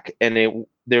back, and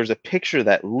there's a picture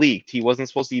that leaked. He wasn't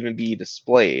supposed to even be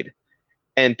displayed,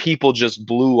 and people just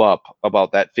blew up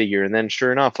about that figure. And then,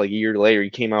 sure enough, like a year later, he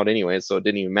came out anyway, so it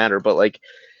didn't even matter. But like,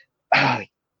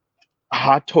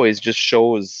 Hot Toys just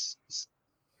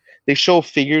they show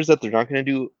figures that they're not going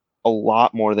to do a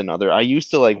lot more than other. I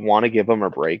used to like want to give them a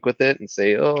break with it and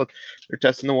say, oh, they're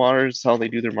testing the waters, how they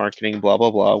do their marketing, blah blah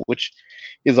blah, which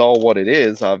is all what it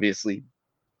is, obviously.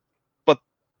 But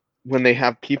when they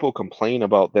have people complain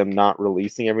about them not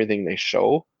releasing everything they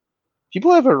show,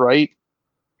 people have a right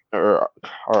or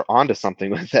are onto something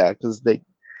with that, because they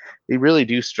really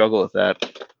do struggle with that.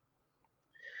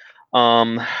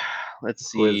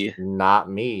 Let's see. Not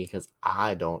me, because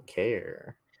I don't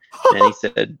care. Manny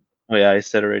said, oh yeah, I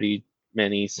said already.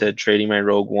 Manny said trading my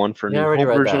Rogue One for New Hope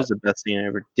version was the best thing I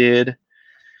ever did.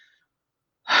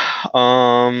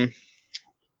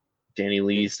 Danny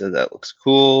Lee said that looks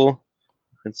cool.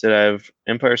 And said I have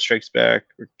Empire Strikes Back,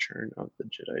 Return of the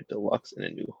Jedi Deluxe, and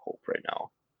A New Hope right now.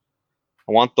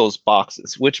 I want those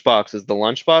boxes. Which boxes? The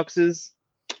lunch boxes?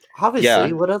 Obviously,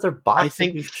 yeah. What other box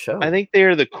did you show? I think they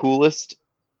are the coolest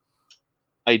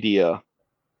idea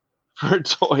for a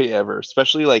toy ever,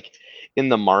 especially like in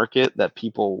the market that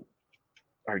people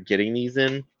are getting these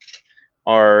in.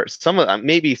 Are some of them,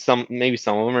 maybe some of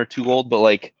them are too old, but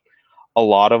like a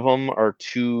lot of them are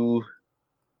too.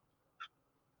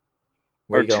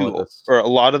 Or a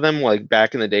lot of them, like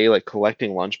back in the day, like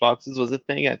collecting lunchboxes was a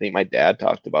thing. I think my dad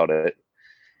talked about it,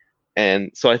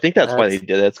 and so I think that's why they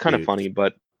did it. It's kind of funny,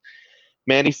 but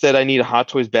Mandy said I need a Hot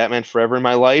Toys Batman Forever in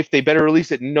my life. They better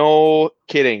release it. No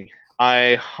kidding.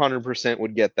 I 100%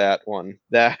 would get that one.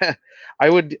 That I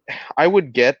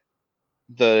would get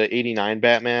the '89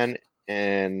 Batman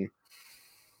and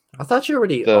I thought you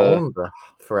already the owned the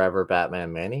Forever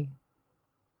Batman, Manny.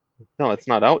 no, it's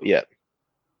not out yet.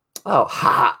 Oh,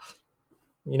 ha!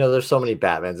 You know, there's so many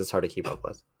Batmans, it's hard to keep up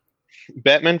with.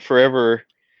 Batman Forever.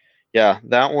 Yeah,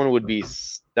 that one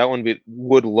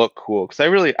would look cool because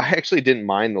I actually didn't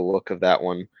mind the look of that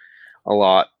one a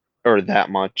lot or that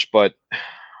much, but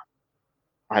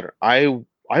I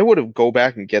would have go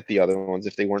back and get the other ones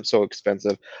if they weren't so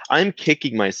expensive. I'm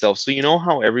kicking myself. So you know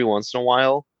how every once in a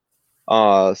while,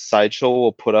 Sideshow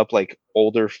will put up like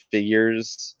older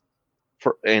figures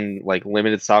for in like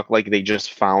limited stock, like they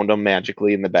just found them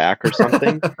magically in the back or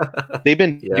something. They've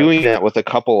been Yeah. doing that with a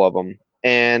couple of them,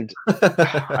 and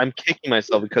I'm kicking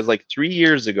myself because like 3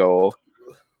 years ago,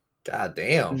 God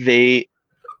damn. they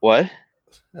what?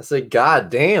 I said, God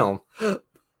damn. I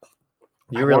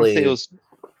You want to say it really, was you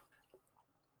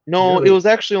no, it really, was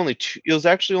actually only two. It was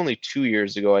actually only 2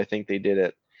 years ago. I think they did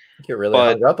it, you're really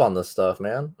but hung up on this stuff,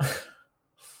 man.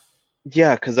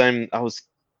 yeah, because I was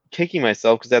kicking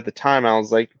myself because at the time I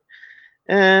was like,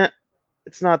 eh,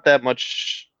 it's not that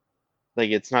much.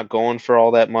 Like it's not going for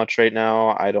all that much right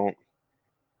now. I don't.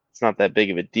 It's not that big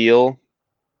of a deal.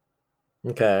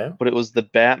 Okay. But it was the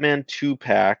Batman 2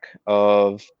 pack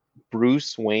of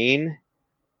Bruce Wayne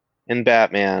and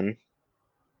Batman.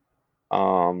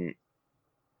 Um,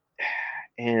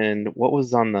 and what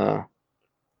was on the?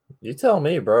 You tell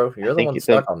me, bro. I You're the think one the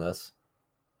stuck on this.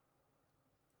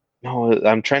 no.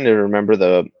 I'm trying to remember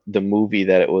the movie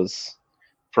that it was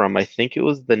from. I think it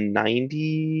was the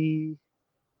 '90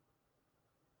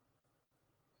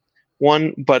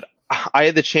 one, but I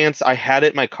had the chance. I had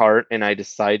it in my cart, and I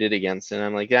decided against it. And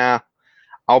I'm like, yeah,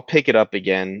 I'll pick it up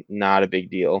again. Not a big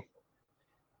deal.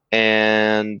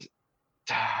 And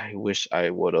I wish I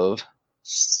would have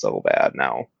so bad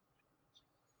now.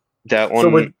 That So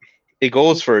one, it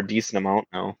goes for a decent amount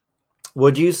now.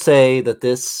 would you say that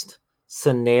this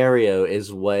scenario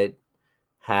is what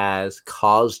has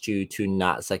caused you to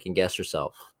not second guess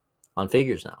yourself on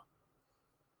figures now?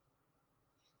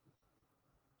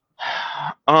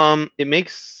 It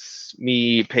makes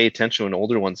me pay attention when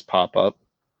older ones pop up.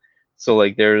 So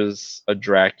like there's a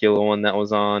Dracula one that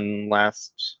was on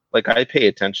last. Like I pay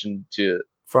attention to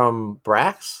From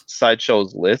Brax?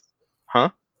 Sideshow's list, huh?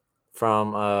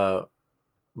 From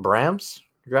Bram's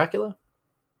Dracula?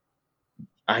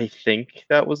 I think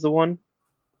that was the one.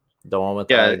 The one with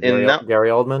Yeah, Gary, Gary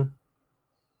Oldman?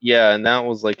 and that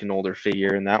was like an older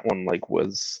figure, and that one like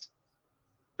was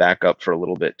back up for a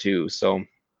little bit too. So,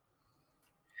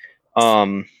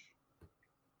 um,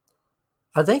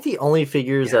 I think the only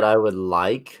figures yeah. that I would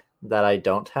like that I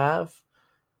don't have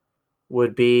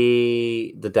would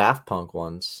be the Daft Punk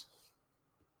ones.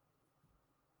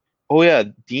 Oh yeah,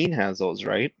 Dean has those,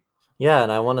 right? Yeah,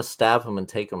 and I want to stab them and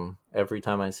take them every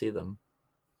time I see them.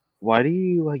 Why do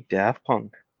you like Daft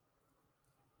Punk?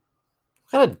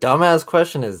 What kind of dumbass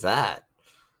question is that?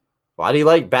 Why do you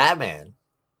like Batman?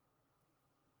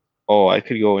 Oh, I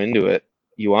could go into it.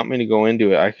 You want me to go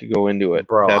into it? I could go into it.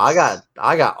 Bro, That's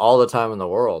I got all the time in the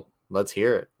world. Let's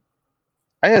hear it.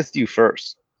 I asked you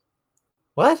first.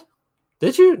 What?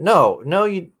 Did you? No,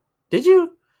 you did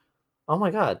you? Oh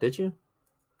my god, did you?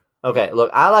 Okay, look,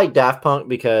 I like Daft Punk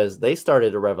because they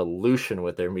started a revolution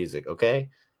with their music, okay?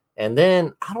 And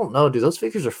then I don't know, dude, those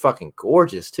figures are fucking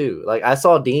gorgeous too. Like I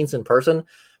saw Dean's in person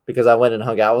because I went and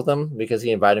hung out with him because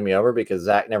he invited me over because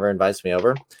Zach never invites me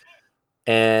over.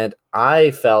 And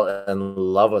I fell in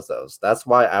love with those. That's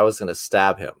why I was gonna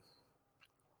stab him.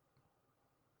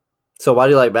 So why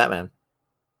do you like Batman?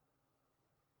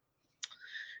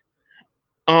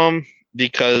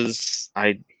 Because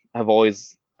I have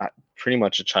always pretty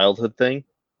much a childhood thing.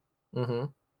 Mm-hmm.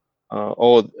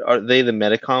 Oh, are they the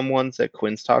Medicom ones that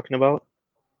Quinn's talking about?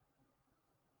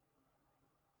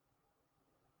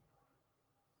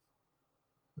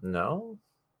 No,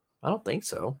 I don't think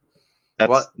so. That's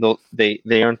What? they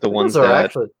aren't the I think those ones are that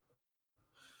actually.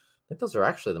 I think those are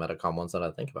actually the Metacom ones. That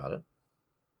I think about it.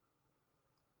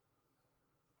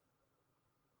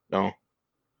 no.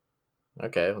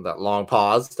 Okay, with that long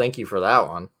pause. Thank you for that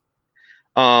one.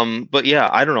 But yeah,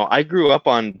 I don't know. I grew up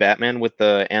on Batman with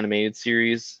the animated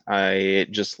series. I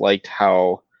just liked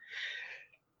how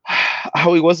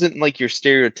he wasn't like your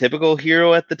stereotypical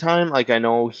hero at the time. Like I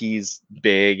know he's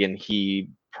big and he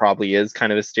probably is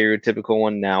kind of a stereotypical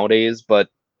one nowadays, but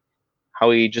how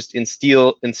he just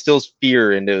instills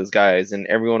fear into his guys, and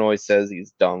everyone always says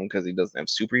he's dumb because he doesn't have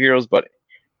superheroes, but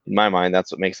in my mind,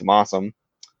 that's what makes him awesome.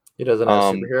 He doesn't have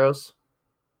Um, superheroes.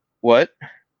 what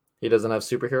He doesn't have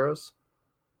superheroes.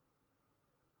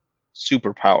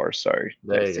 superpowers? Sorry, did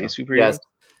There I you say go. Yes, superhero?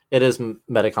 It is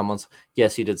Metacom ones.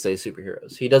 Yes, you did say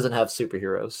superheroes. He doesn't have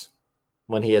superheroes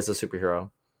when he is a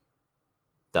superhero.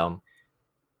 Dumb.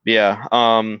 Yeah.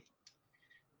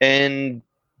 And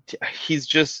he's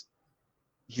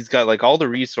got like all the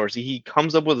resources. He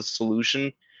comes up with a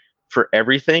solution for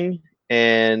everything,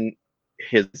 and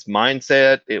his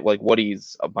mindset, like what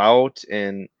he's about,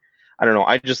 and I don't know.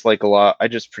 I just like a lot. I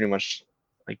just pretty much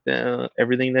like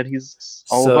everything that he's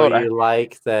all So about. you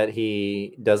like that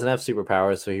he doesn't have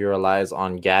superpowers, so he relies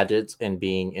on gadgets and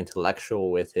being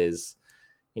intellectual with his,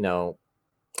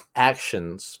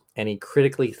 actions, and he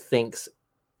critically thinks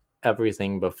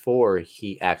everything before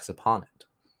he acts upon it.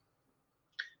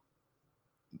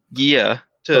 Yeah,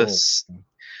 Oh.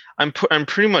 I'm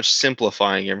pretty much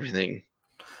simplifying everything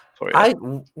for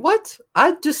you.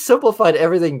 I just simplified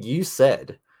everything you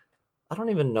said. I don't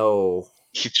even know.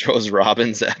 He throws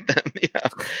robins at them.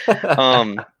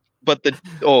 Yeah. But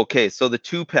okay, so the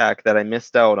 2-pack that I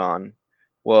missed out on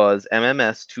was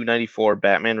MMS 294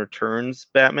 Batman Returns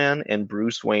Batman and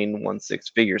Bruce Wayne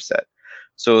 1/6 figure set.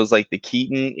 So it was like the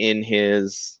Keaton in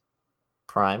his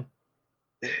Prime.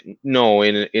 no,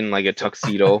 in like a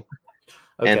tuxedo.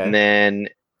 Okay. And then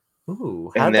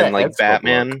Ooh, and how'd then that like head sculpt look?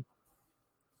 Batman.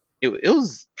 It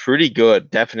was pretty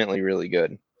good, definitely really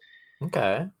good.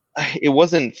 Okay. It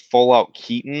wasn't full out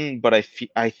Keaton, but I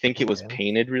think it was Okay.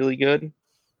 painted really good.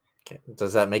 Okay.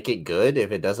 Does that make it good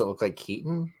if it doesn't look like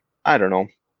Keaton? I don't know.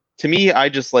 To me, I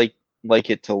just like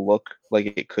it to look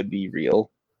like it could be real.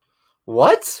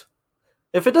 What?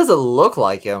 If it doesn't look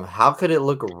like him, how could it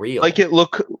look real? Like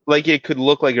it could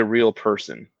look like a real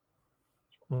person.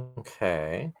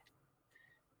 Okay.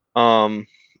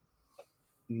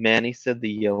 Manny said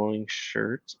the yellowing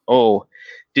shirt. Oh,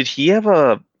 did he have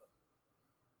a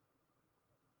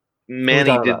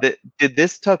Manny, did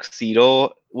this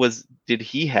tuxedo did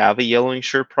he have a yellowing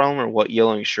shirt problem, or what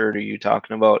yellowing shirt are you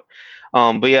talking about?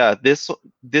 But yeah, this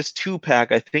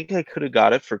 2-pack, I think I could have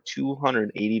got it for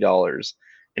 $280,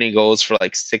 and he goes for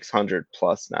like 600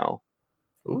 plus now.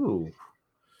 Ooh.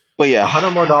 But yeah,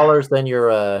 $100 more than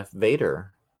your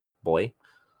Vader, boy.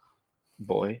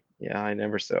 Yeah, I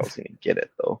never said I was gonna get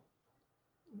it though.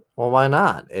 Well, why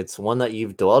not? It's one that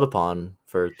you've dwelt upon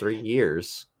for 3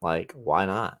 years. Like, why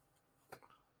not?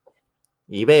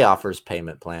 eBay offers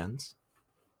payment plans.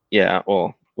 Yeah,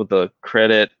 well, with the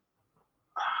credit.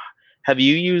 Have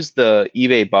you used the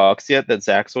eBay bucks yet that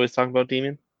Zach's always talking about,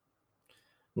 Demon?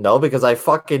 No, because I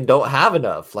fucking don't have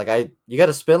enough. Like, you got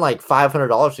to spend like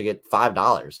 $500 to get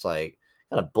 $5. Like,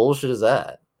 what kind of bullshit is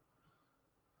that?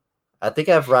 I think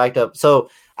I've racked up. So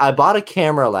I bought a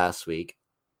camera last week,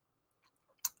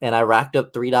 and I racked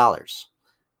up $3.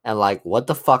 And like, what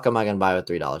the fuck am I gonna buy with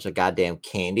 $3? A goddamn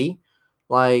candy?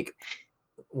 Like,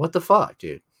 what the fuck,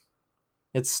 dude?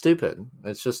 It's stupid.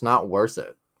 It's just not worth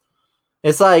it.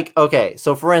 It's like, okay,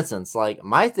 so for instance, like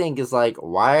my thing is like,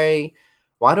 why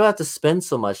do I have to spend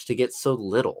so much to get so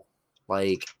little?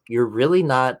 Like, you're really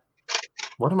not.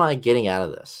 What am I getting out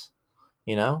of this?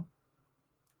 You know?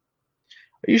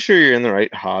 Are you sure you're in the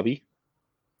right hobby?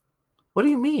 What do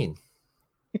you mean?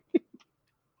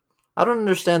 I don't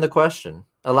understand the question.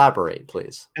 Elaborate,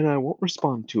 please. And I won't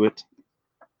respond to it.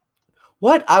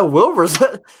 What?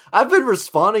 I've been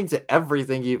responding to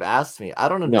everything you've asked me. I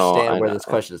don't understand where this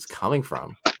question is coming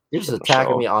from. You're just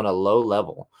attacking me on a low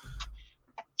level.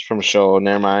 It's from a show.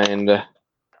 Never mind. Oh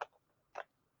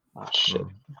shit.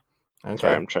 Okay.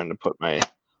 Sorry, I'm trying to put my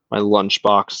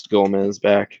lunchbox Gomez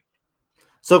back.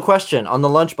 So, question on the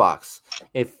lunchbox: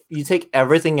 if you take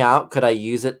everything out, could I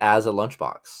use it as a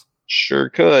lunchbox? Sure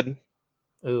could.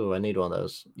 Ooh, I need one of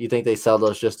those. You think they sell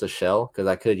those just a shell? Because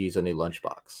I could use a new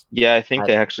lunchbox. Yeah, I think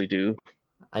they actually do.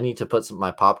 I need to put my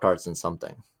Pop-Tarts in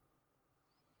something.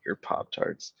 Your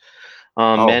Pop-Tarts.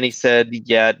 Manny said,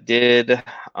 yeah, it did.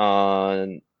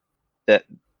 That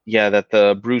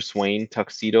the Bruce Wayne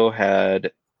tuxedo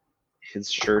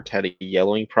his shirt had a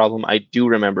yellowing problem. I do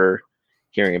remember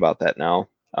hearing about that now.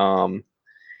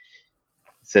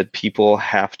 Said people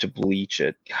have to bleach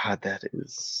it. God,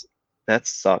 that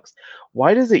sucks.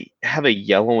 Why does it have a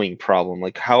yellowing problem?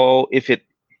 Like what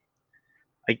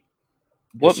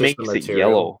makes it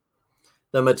yellow?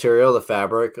 The material, the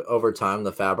fabric, over time,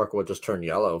 the fabric will just turn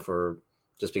yellow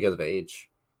just because of age.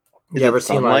 You ever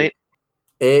seen sunlight?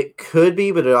 It could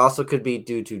be, but it also could be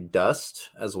due to dust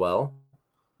as well.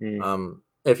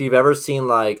 If you've ever seen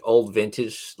like old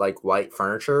vintage like white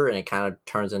furniture and it kind of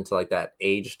turns into like that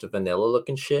aged vanilla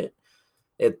looking shit,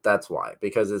 that's why.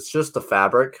 Because it's just the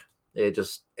fabric. It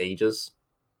just ages.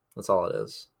 That's all it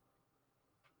is.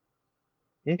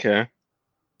 Okay.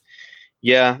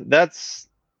 Yeah,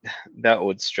 that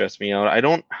would stress me out.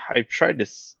 I've tried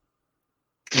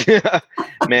to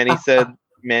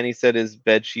Manny said his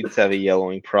bed sheets have a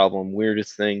yellowing problem.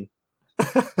 Weirdest thing.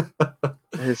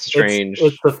 It's strange.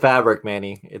 It's the fabric,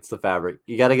 Manny. It's the fabric.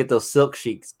 You got to get those silk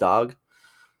sheets, dog.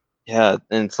 Yeah,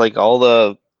 and it's like all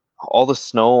the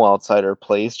snow outside our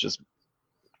place just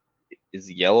is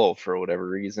yellow for whatever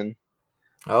reason.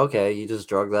 Okay, you just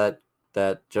drug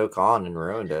that joke on and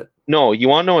ruined it. No, you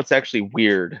want to know what's actually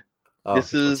weird? Oh,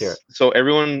 This let's hear is it. so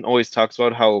everyone always talks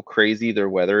about how crazy their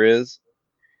weather is.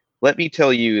 Let me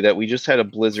tell you that we just had a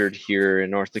blizzard here in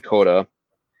North Dakota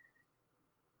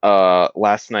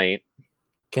last night.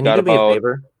 Can you do me a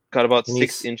favor? Got about Can you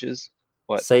 6 inches.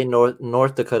 What? Say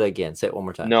North Dakota again. Say it one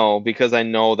more time. No, because I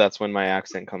know that's when my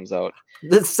accent comes out.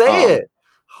 Then say it.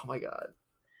 Oh my god.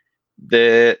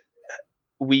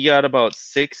 We got about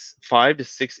 5 to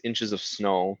 6 inches of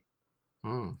snow.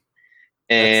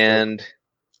 And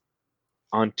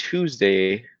on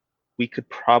Tuesday, we could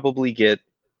probably get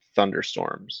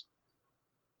thunderstorms.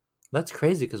 That's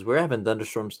crazy because we're having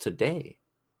thunderstorms today.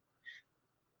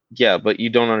 Yeah, but you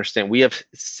don't understand. We have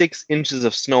 6 inches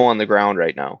of snow on the ground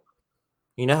right now.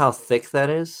 You know how thick that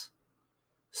is?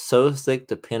 So thick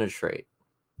to penetrate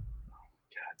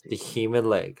the human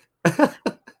leg. All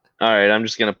right, I'm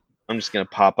just gonna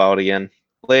pop out again.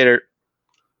 Later.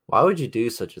 Why would you do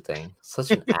such a thing?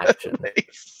 Such an action.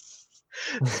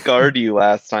 Scarred you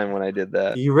last time when I did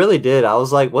that. You really did. I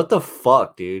was like, what the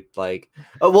fuck, dude? Like,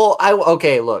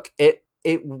 okay, look, it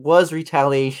was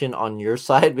retaliation on your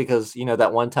side because, you know,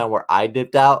 that one time where I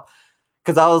dipped out.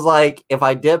 Because I was like, if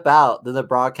I dip out, then the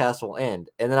broadcast will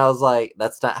end. And then I was like,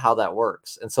 that's not how that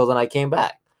works. And so then I came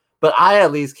back. But I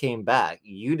at least came back.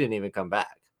 You didn't even come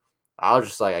back. I was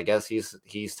just like, I guess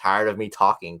he's tired of me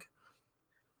talking.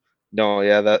 No,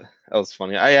 yeah, that was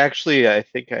funny. I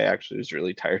think I actually was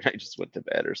really tired. I just went to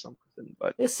bed or something.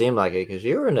 But it seemed like it because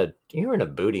you were in a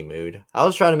booty mood. I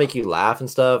was trying to make you laugh and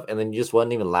stuff, and then you just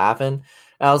wasn't even laughing.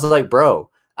 And I was like, bro,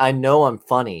 I know I'm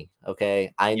funny.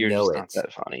 Okay, You're know just it. Not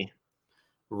that funny.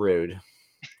 Rude.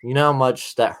 You know how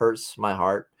much that hurts my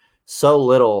heart? So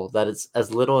little that it's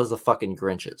as little as the fucking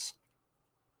Grinches.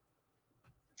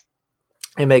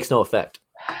 It makes no effect.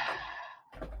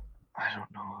 I don't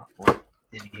know what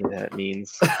any of that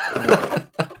means.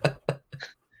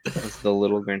 It's the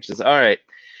little Grinches. All right.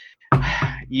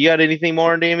 You got anything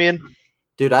more, Damien?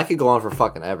 Dude, I could go on for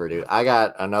fucking ever, dude. I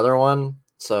got another one,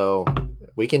 so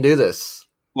we can do this.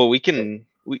 Well, we can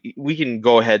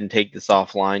go ahead and take this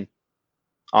offline.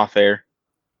 Off air.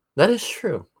 That is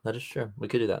true. We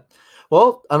could do that.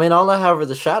 Well, I mean, all I have are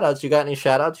the shout outs. You got any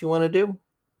shout outs you want to do?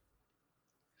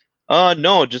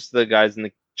 No, just the guys in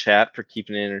the chat for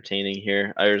keeping it entertaining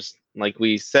here. There's, like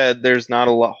we said, there's not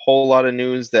a whole lot of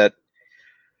news that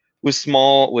was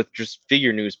small with just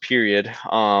figure news, period.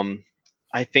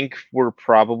 I think we're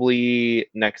probably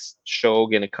next show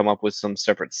going to come up with some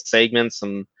separate segments,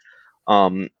 some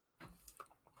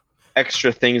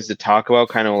extra things to talk about,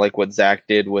 kind of like what Zach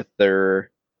did with their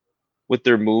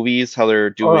movies, how they're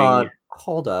doing.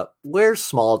 Hold up. We're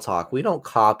small talk. We don't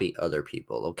copy other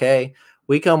people, okay?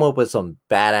 We come up with some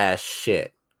badass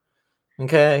shit.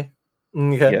 Okay?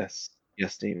 Yes,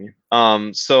 Damien.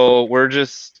 So we're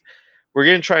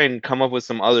gonna try and come up with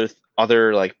some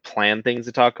other like planned things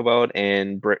to talk about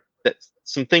and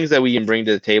some things that we can bring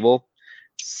to the table,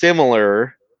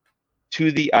 similar to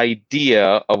the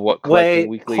idea of what Collecting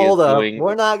Weekly is doing.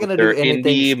 We're not gonna do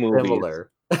anything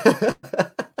similar.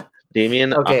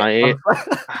 Damien, okay.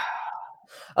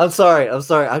 I'm sorry.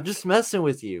 I'm just messing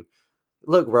with you.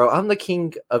 Look, bro, I'm the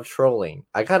king of trolling.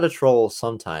 I gotta troll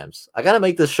sometimes. I gotta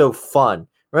make this show fun.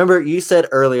 Remember, you said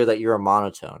earlier that you're a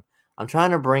monotone. I'm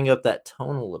trying to bring up that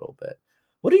tone a little bit.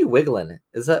 What are you wiggling?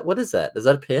 What is that? Is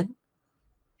that a pin?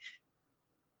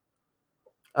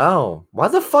 Oh, why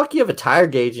the fuck do you have a tire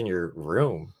gauge in your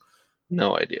room?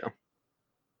 No idea.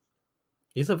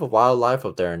 You live a wild life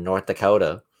up there in North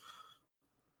Dakota.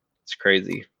 It's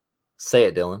crazy. Say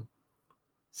it, Dylan.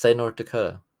 Say North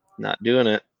Dakota. Not doing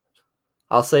it.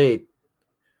 I'll say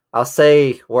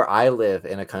where I live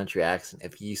in a country accent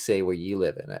if you say where you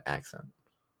live in an accent.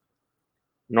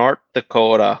 North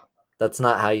Dakota. That's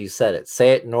not how you said it.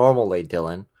 Say it normally,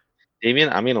 Dylan. Damien,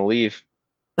 I'm going to leave.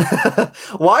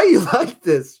 Why are you like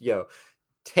this, yo?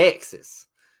 Texas.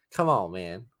 Come on,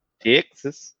 man.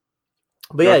 Texas.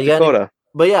 But North Dakota.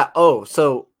 But yeah,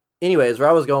 so anyways, where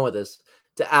I was going with this,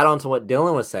 to add on to what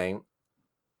Dylan was saying,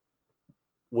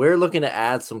 we're looking to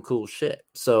add some cool shit.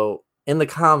 So in the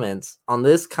comments on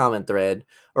this comment thread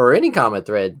or any comment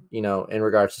thread, you know, in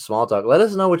regards to small talk, let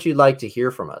us know what you'd like to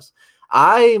hear from us.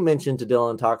 I mentioned to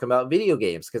Dylan talking about video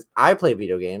games because I play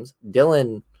video games.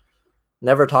 Dylan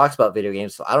never talks about video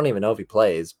games, so I don't even know if he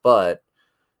plays, but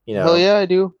you know. Hell yeah, I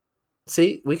do.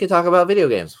 See, we could talk about video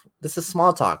games. This is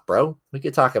small talk, bro. We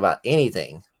could talk about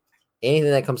anything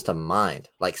that comes to mind,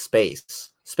 like space.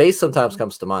 Space sometimes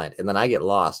comes to mind, and then I get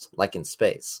lost, like in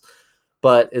space.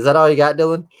 But is that all you got,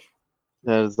 Dylan?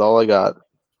 That is all I got.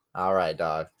 All right,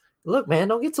 dog. Look, man,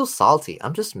 don't get so salty.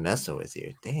 I'm just messing with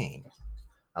you. Dang.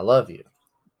 I love you.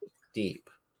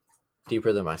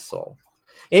 Deeper than my soul.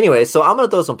 Anyway, so I'm going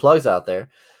to throw some plugs out there.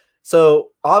 So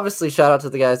obviously, shout out to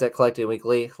the guys at Collecting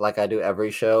Weekly, like I do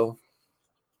every show.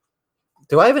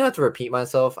 Do I even have to repeat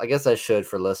myself? I guess I should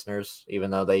for listeners,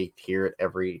 even though they hear it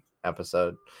every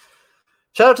episode.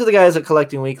 Shout out to the guys at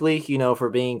Collecting Weekly, for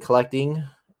being collecting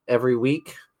every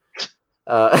week.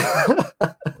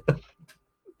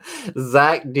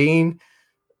 Zach, Dean,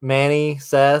 Manny,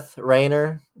 Seth,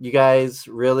 Rayner, you guys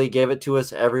really give it to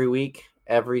us every week,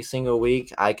 every single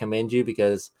week. I commend you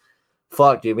because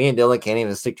fuck, dude, me and Dylan can't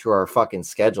even stick to our fucking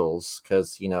schedules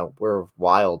because, we're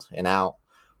wild and out.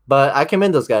 But I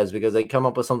commend those guys because they come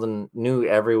up with something new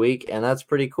every week, and that's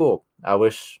pretty cool. I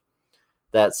wish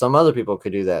that some other people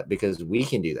could do that because we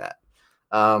can do that.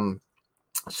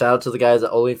 Shout out to the guys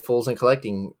at Only Fools and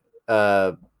Collecting.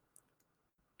 Fuck,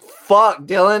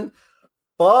 Dylan.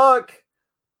 Fuck.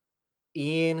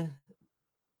 Ian,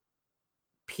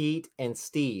 Pete, and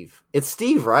Steve. It's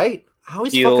Steve, right? I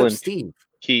always fuck up Steve.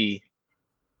 P.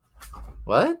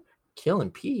 What? Kill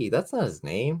and P. That's not his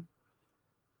name.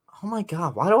 Oh my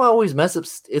god, why do I always mess up?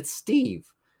 It's Steve.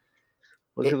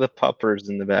 Look at the puppers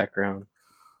in the background.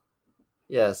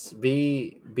 Yes,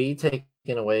 be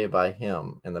taken away by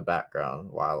him in the background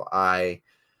while I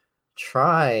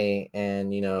try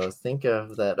and think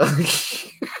of that.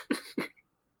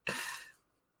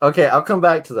 Okay, I'll come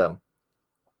back to them.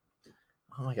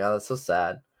 Oh my god, that's so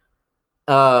sad.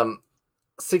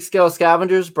 6 Scale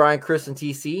Scavengers, Brian, Chris, and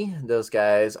TC. Those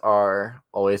guys are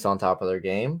always on top of their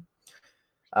game.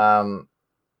 I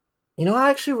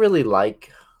actually really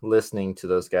like listening to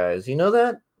those guys. You know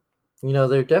that?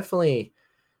 They're definitely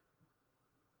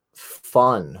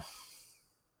fun.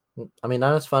 I mean,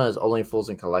 not as fun as Only Fools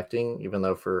and Collecting, even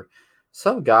though for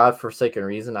some godforsaken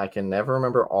reason, I can never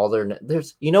remember all their...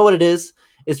 There's, you know what it is?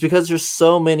 It's because there's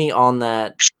so many on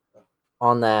that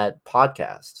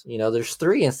podcast. There's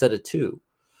 3 instead of 2,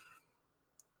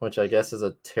 which I guess is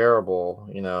a terrible,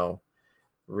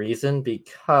 reason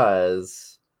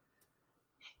because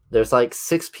there's like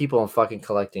 6 people in fucking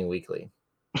Collecting Weekly.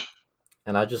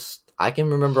 And I can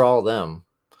remember all of them.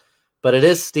 But it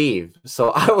is Steve, so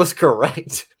I was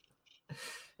correct.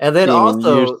 And then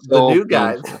also the new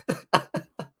guys.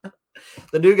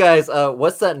 The new guys,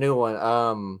 what's that new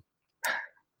one?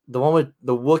 The one with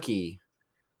the Wookiee.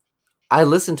 I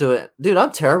listened to it. Dude,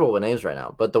 I'm terrible with names right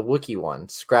now. But the Wookiee one,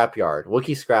 Scrapyard.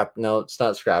 Wookiee Scrap. No, it's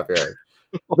not Scrapyard.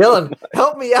 Dylan,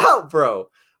 help me out, bro.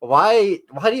 Why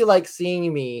do you like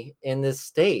seeing me in this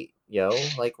state, yo?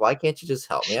 Like, why can't you just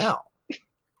help me out?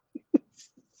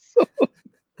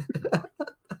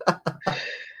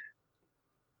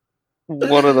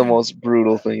 One of the most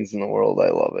brutal things in the world.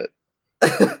 I love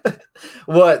it.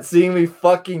 What? Seeing me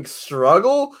fucking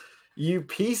struggle? You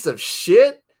piece of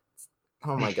shit.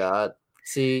 Oh my god.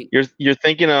 See, you're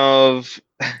thinking of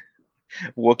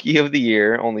Wookiee of the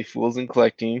Year, Only Fools and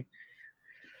Collecting.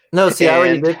 No, see, I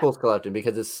already did Fools Collecting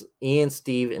because it's Ian,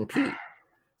 Steve, and Pete.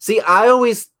 See, I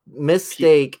always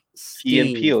mistake Steve.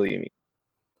 P and Peel, you mean?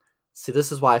 See,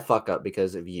 this is why I fuck up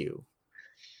because of you.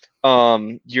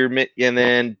 And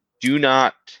then do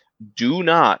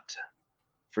not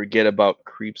forget about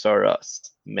Creeps Are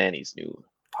Us, Manny's new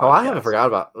podcast. Oh, I haven't forgot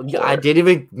about. I didn't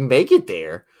even make it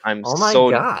there. Oh my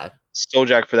god, so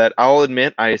jacked for that. I'll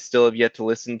admit I still have yet to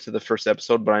listen to the first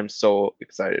episode, but I'm so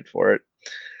excited for it.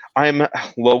 I'm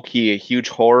low-key a huge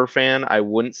horror fan. I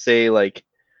wouldn't say like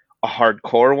a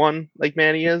hardcore one like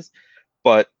Manny is,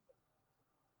 but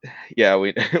yeah,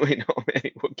 we know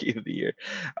Manny Wookiee of the Year.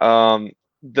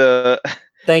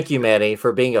 Thank you, Manny,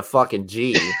 for being a fucking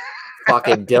G.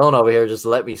 Fucking Dylan over here just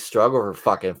let me struggle for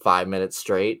fucking 5 minutes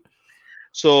straight.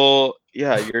 So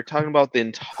yeah, you're talking about the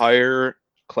entire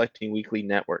Collecting Weekly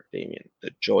network, Damien.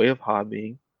 The Joy of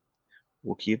Hobbying,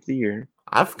 Wookiee of the Year.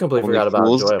 I've completely forgot about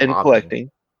Fools Joy of and Hobbying.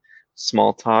 Collecting,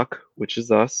 Small Talk, Which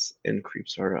Is Us, and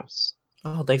Creeps Are Us.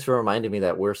 Oh, thanks for reminding me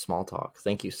that we're Small Talk.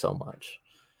 Thank you so much.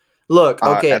 Look,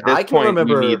 okay, at this I can point,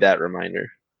 remember. You need that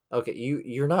reminder. Okay,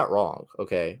 you're not wrong.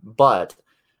 Okay, but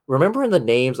remembering the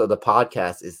names of the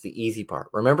podcast is the easy part.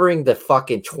 Remembering the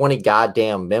fucking 20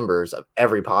 goddamn members of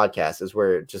every podcast is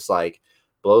where it just like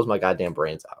blows my goddamn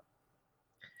brains out.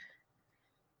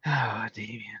 Oh,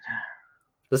 Damien.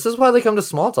 This is why they come to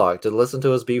Small Talk, to listen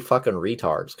to us be fucking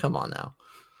retards. Come on now.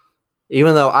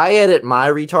 Even though I edit my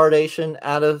retardation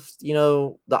out of,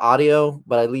 the audio,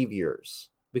 but I leave yours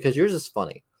because yours is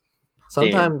funny.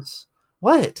 Sometimes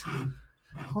what?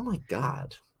 Oh my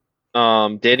god.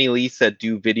 Danny Lee said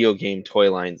do video game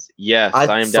toy lines. Yes, I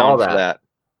I am saw down for that. that.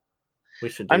 We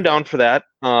should do I'm down for that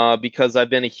because I've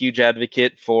been a huge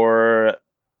advocate for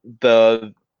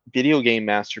the video game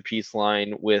masterpiece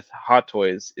line with Hot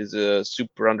Toys is a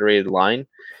super underrated line.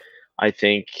 I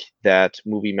think that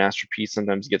movie masterpiece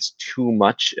sometimes gets too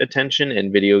much attention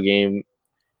and video game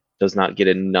does not get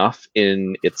enough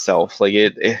in itself. Like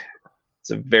it's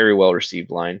a very well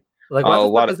received line. Like, why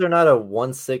the fuck is there not a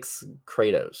 1/6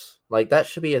 Kratos? Like, that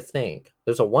should be a thing.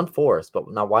 There's a 1/4, but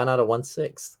now why not a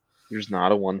 1/6? There's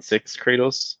not a 1/6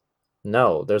 Kratos.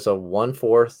 No, there's a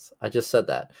 1/4. I just said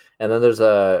that, and then there's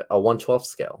a 1/12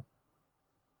 scale.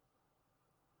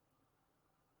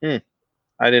 I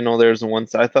didn't know there was a 1.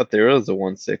 I thought there was a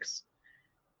 1/6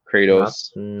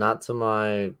 Kratos. Not to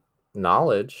my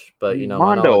knowledge, but my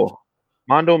knowledge.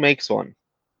 Mondo makes one.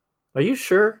 Are you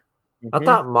sure? I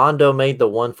thought Mondo made the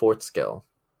 1/4 scale.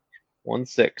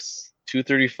 1/6,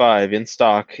 235 in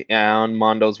stock on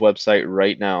Mondo's website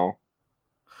right now.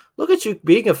 Look at you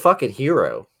being a fucking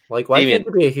hero. Like, why can't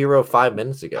you be a hero 5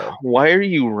 minutes ago? Why are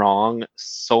you wrong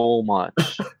so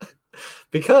much?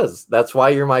 Because that's why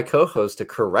you're my co-host, to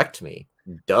correct me.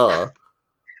 Duh.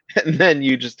 And then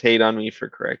you just hate on me for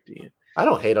correcting you. I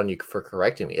don't hate on you for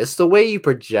correcting me. It's the way you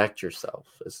project yourself.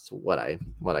 It's what I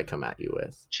come at you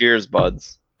with. Cheers,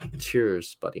 buds.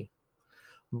 Cheers, buddy.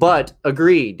 But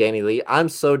agree, Danny Lee. I'm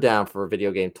so down for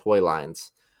video game toy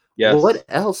lines. Yes. Well, what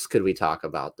else could we talk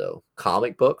about, though?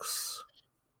 Comic books?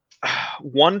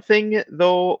 One thing,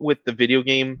 though, with the video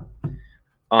game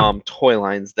toy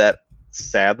lines that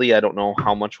sadly I don't know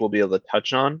how much we'll be able to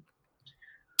touch on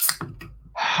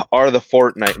are the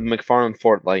McFarlane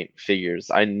Fortnite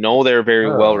figures. I know they're very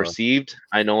well received.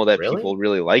 I know that people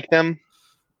really like them.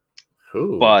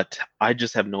 Ooh. But I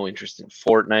just have no interest in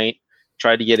Fortnite.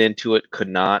 Tried to get into it, could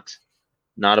not.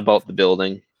 Not about the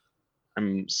building.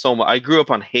 I grew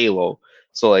up on Halo,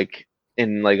 so I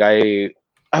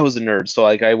was a nerd. So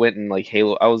I went in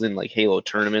Halo. I was in Halo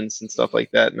tournaments and stuff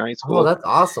like that in high school. Oh, that's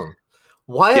awesome.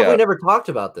 Why have we never talked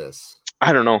about this?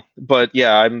 I don't know, but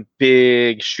yeah, I'm a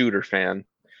big shooter fan.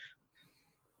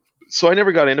 So I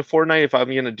never got into Fortnite. If I'm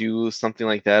going to do something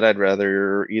like that, I'd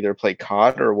rather either play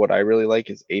COD or what I really like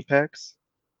is Apex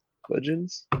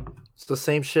Legends. It's the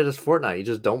same shit as Fortnite. You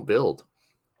just don't build.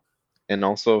 And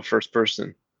also first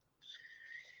person.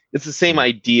 It's the same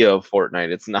idea of Fortnite.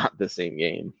 It's not the same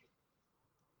game.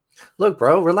 Look,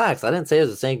 bro, relax. I didn't say it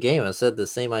was the same game. I said the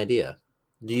same idea.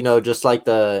 Just like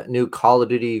the new Call of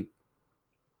Duty.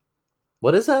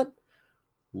 What is that?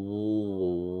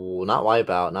 Ooh, not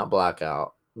Wipeout, not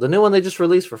Blackout. The new one they just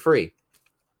released for free.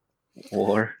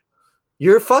 War.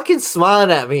 You're fucking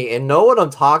smiling at me and know what I'm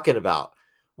talking about.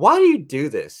 Why do you do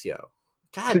this, yo?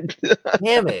 God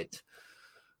damn it.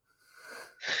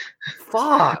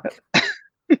 Fuck.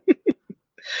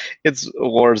 It's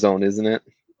Warzone, isn't it?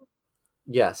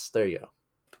 Yes, there you go.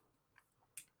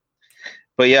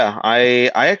 But yeah, I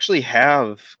actually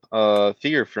have a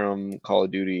figure from Call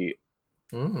of Duty,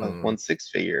 a 1/6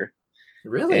 figure.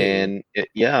 Really? And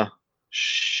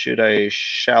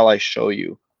shall I show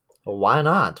you? Well, why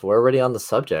not? We're already on the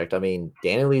subject. I mean,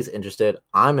 Danny Lee's interested.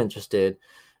 I'm interested.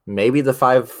 Maybe the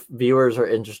 5 viewers are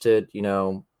interested.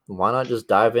 Why not just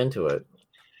dive into it?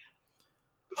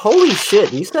 Holy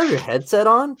shit. You still have your headset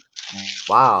on?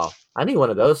 Wow. I need one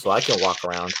of those so I can walk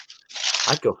around.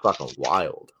 I'd go fucking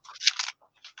wild.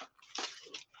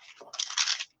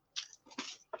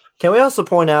 Can we also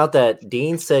point out that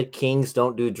Dean said kings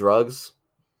don't do drugs?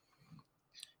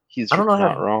 He's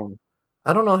not wrong.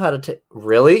 I don't know how to take.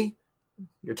 Really?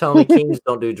 You're telling me kings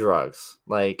don't do drugs?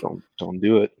 Like, don't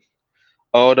do it.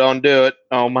 Oh, don't do it.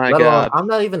 Oh my god. I'm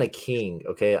not even a king,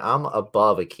 okay? I'm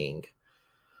above a king.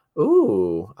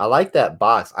 Ooh, I like that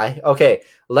box.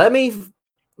 Let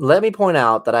me point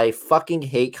out that I fucking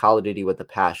hate Call of Duty with a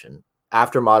passion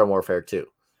after Modern Warfare 2.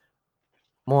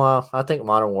 Well, I think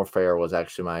Modern Warfare was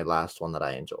actually my last one that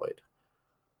I enjoyed.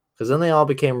 Because then they all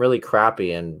became really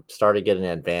crappy and started getting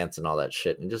advanced and all that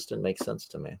shit. And it just didn't make sense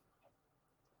to me.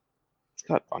 It's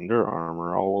got Under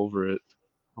Armour all over it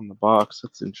on the box.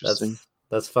 That's interesting.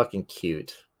 That's fucking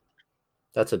cute.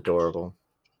 That's adorable.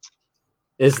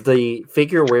 Is the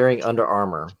figure wearing Under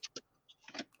Armour?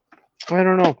 I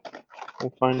don't know.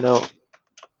 We'll find out.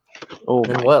 Oh,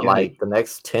 and what, like the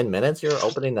next 10 minutes you're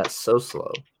opening? That's so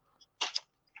slow.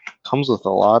 Comes with a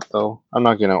lot, though. I'm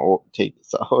not going to take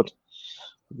this out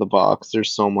of the box.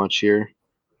 There's so much here.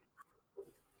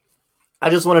 I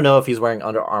just want to know if he's wearing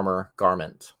Under Armour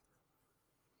garment.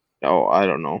 Oh, I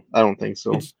don't know. I don't think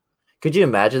so. Could, could you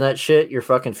imagine that shit? Your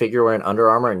fucking figure wearing Under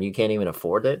Armour and you can't even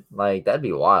afford it? Like, that'd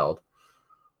be wild.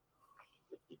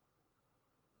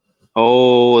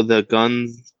 Oh, the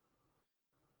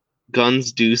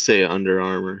guns do say Under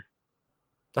Armour.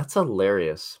 That's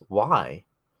hilarious. Why?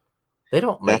 They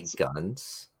don't make That's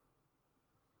guns.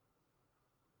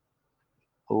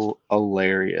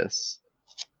 hilarious.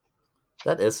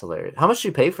 That is hilarious. How much do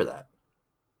you pay for that?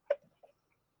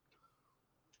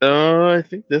 I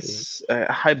think this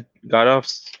I got off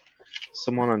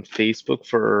someone on Facebook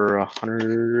for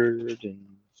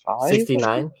 105.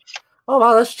 69? Oh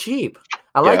wow, that's cheap.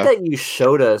 I like Yeah, that you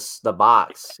showed us the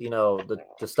box, the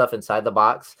stuff inside the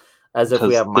box, as if we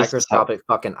because have this is how microscopic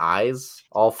fucking eyes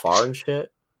all far and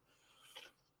shit.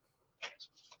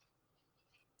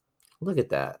 Look at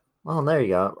that. Oh, there you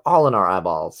go. All in our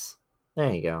eyeballs.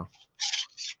 There you go.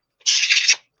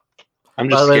 I'm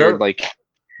By just the way, scared. Like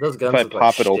those if guns I look like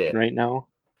pop it open shit. right now,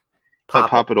 if I Pop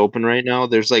it. pop it open right now,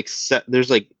 there's like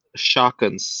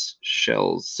shotgun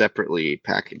shells separately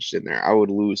packaged in there. I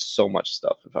would lose so much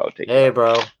stuff if I would take it Hey, out.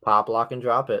 bro. Pop, lock, and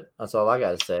drop it. That's all I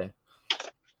got to say.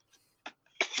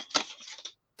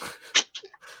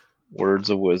 Words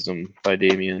of wisdom by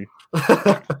Damien.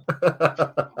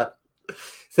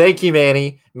 Thank you,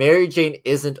 Manny. Mary Jane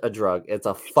isn't a drug. It's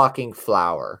a fucking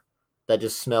flower that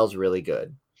just smells really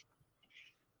good.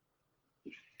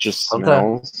 Just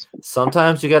Sometimes, smells.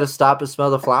 sometimes you got to stop and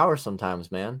smell the flower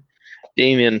sometimes, man.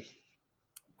 Damien,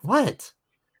 What?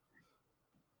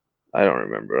 I don't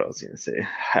remember what I was gonna say.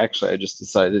 Actually, I just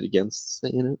decided against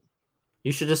saying it.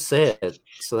 You should just say it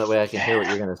so that way I can hear what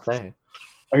you're going to say.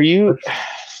 Are you?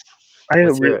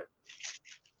 Let's hear it.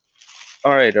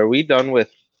 All right. Are we done with?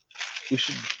 We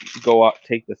should go out.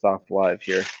 Take this off live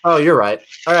here. Oh, you're right.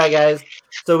 All right, guys.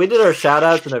 So we did our shout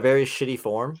outs in a very shitty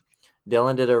form.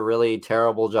 Dylan did a really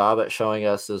terrible job at showing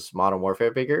us this Modern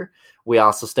Warfare figure. We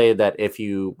also stated that if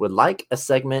you would like a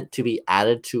segment to be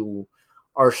added to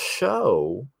our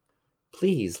show,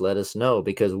 please let us know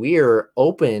because we are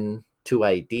open to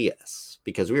ideas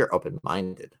because we are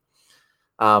open-minded.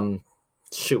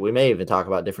 Shoot, we may even talk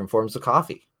about different forms of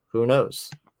coffee. Who knows?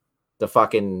 The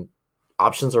fucking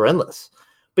options are endless.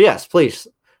 But yes, please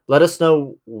let us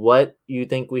know what you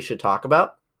think we should talk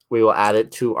about. We will add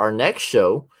it to our next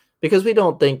show because we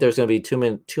don't think there's going to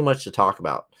be too much to talk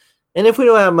about. And if we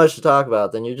don't have much to talk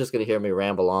about, then you're just going to hear me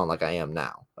ramble on like I am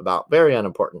now about very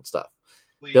unimportant stuff.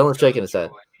 Please, Dylan's shaking his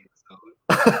head.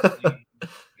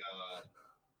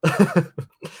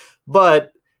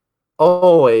 But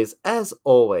always, as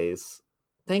always,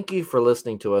 thank you for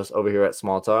listening to us over here at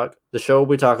Small Talk, the show where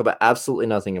we talk about absolutely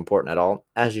nothing important at all,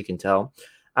 as you can tell.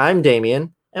 I'm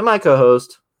Damien, and my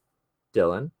co-host,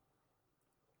 Dylan.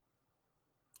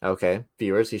 Okay,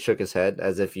 viewers, he shook his head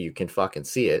as if you can fucking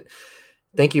see it.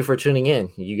 Thank you for tuning in.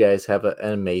 You guys have an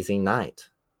amazing night.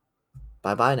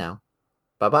 Bye-bye now.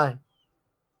 Bye-bye.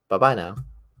 Bye-bye now.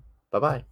 Bye-bye.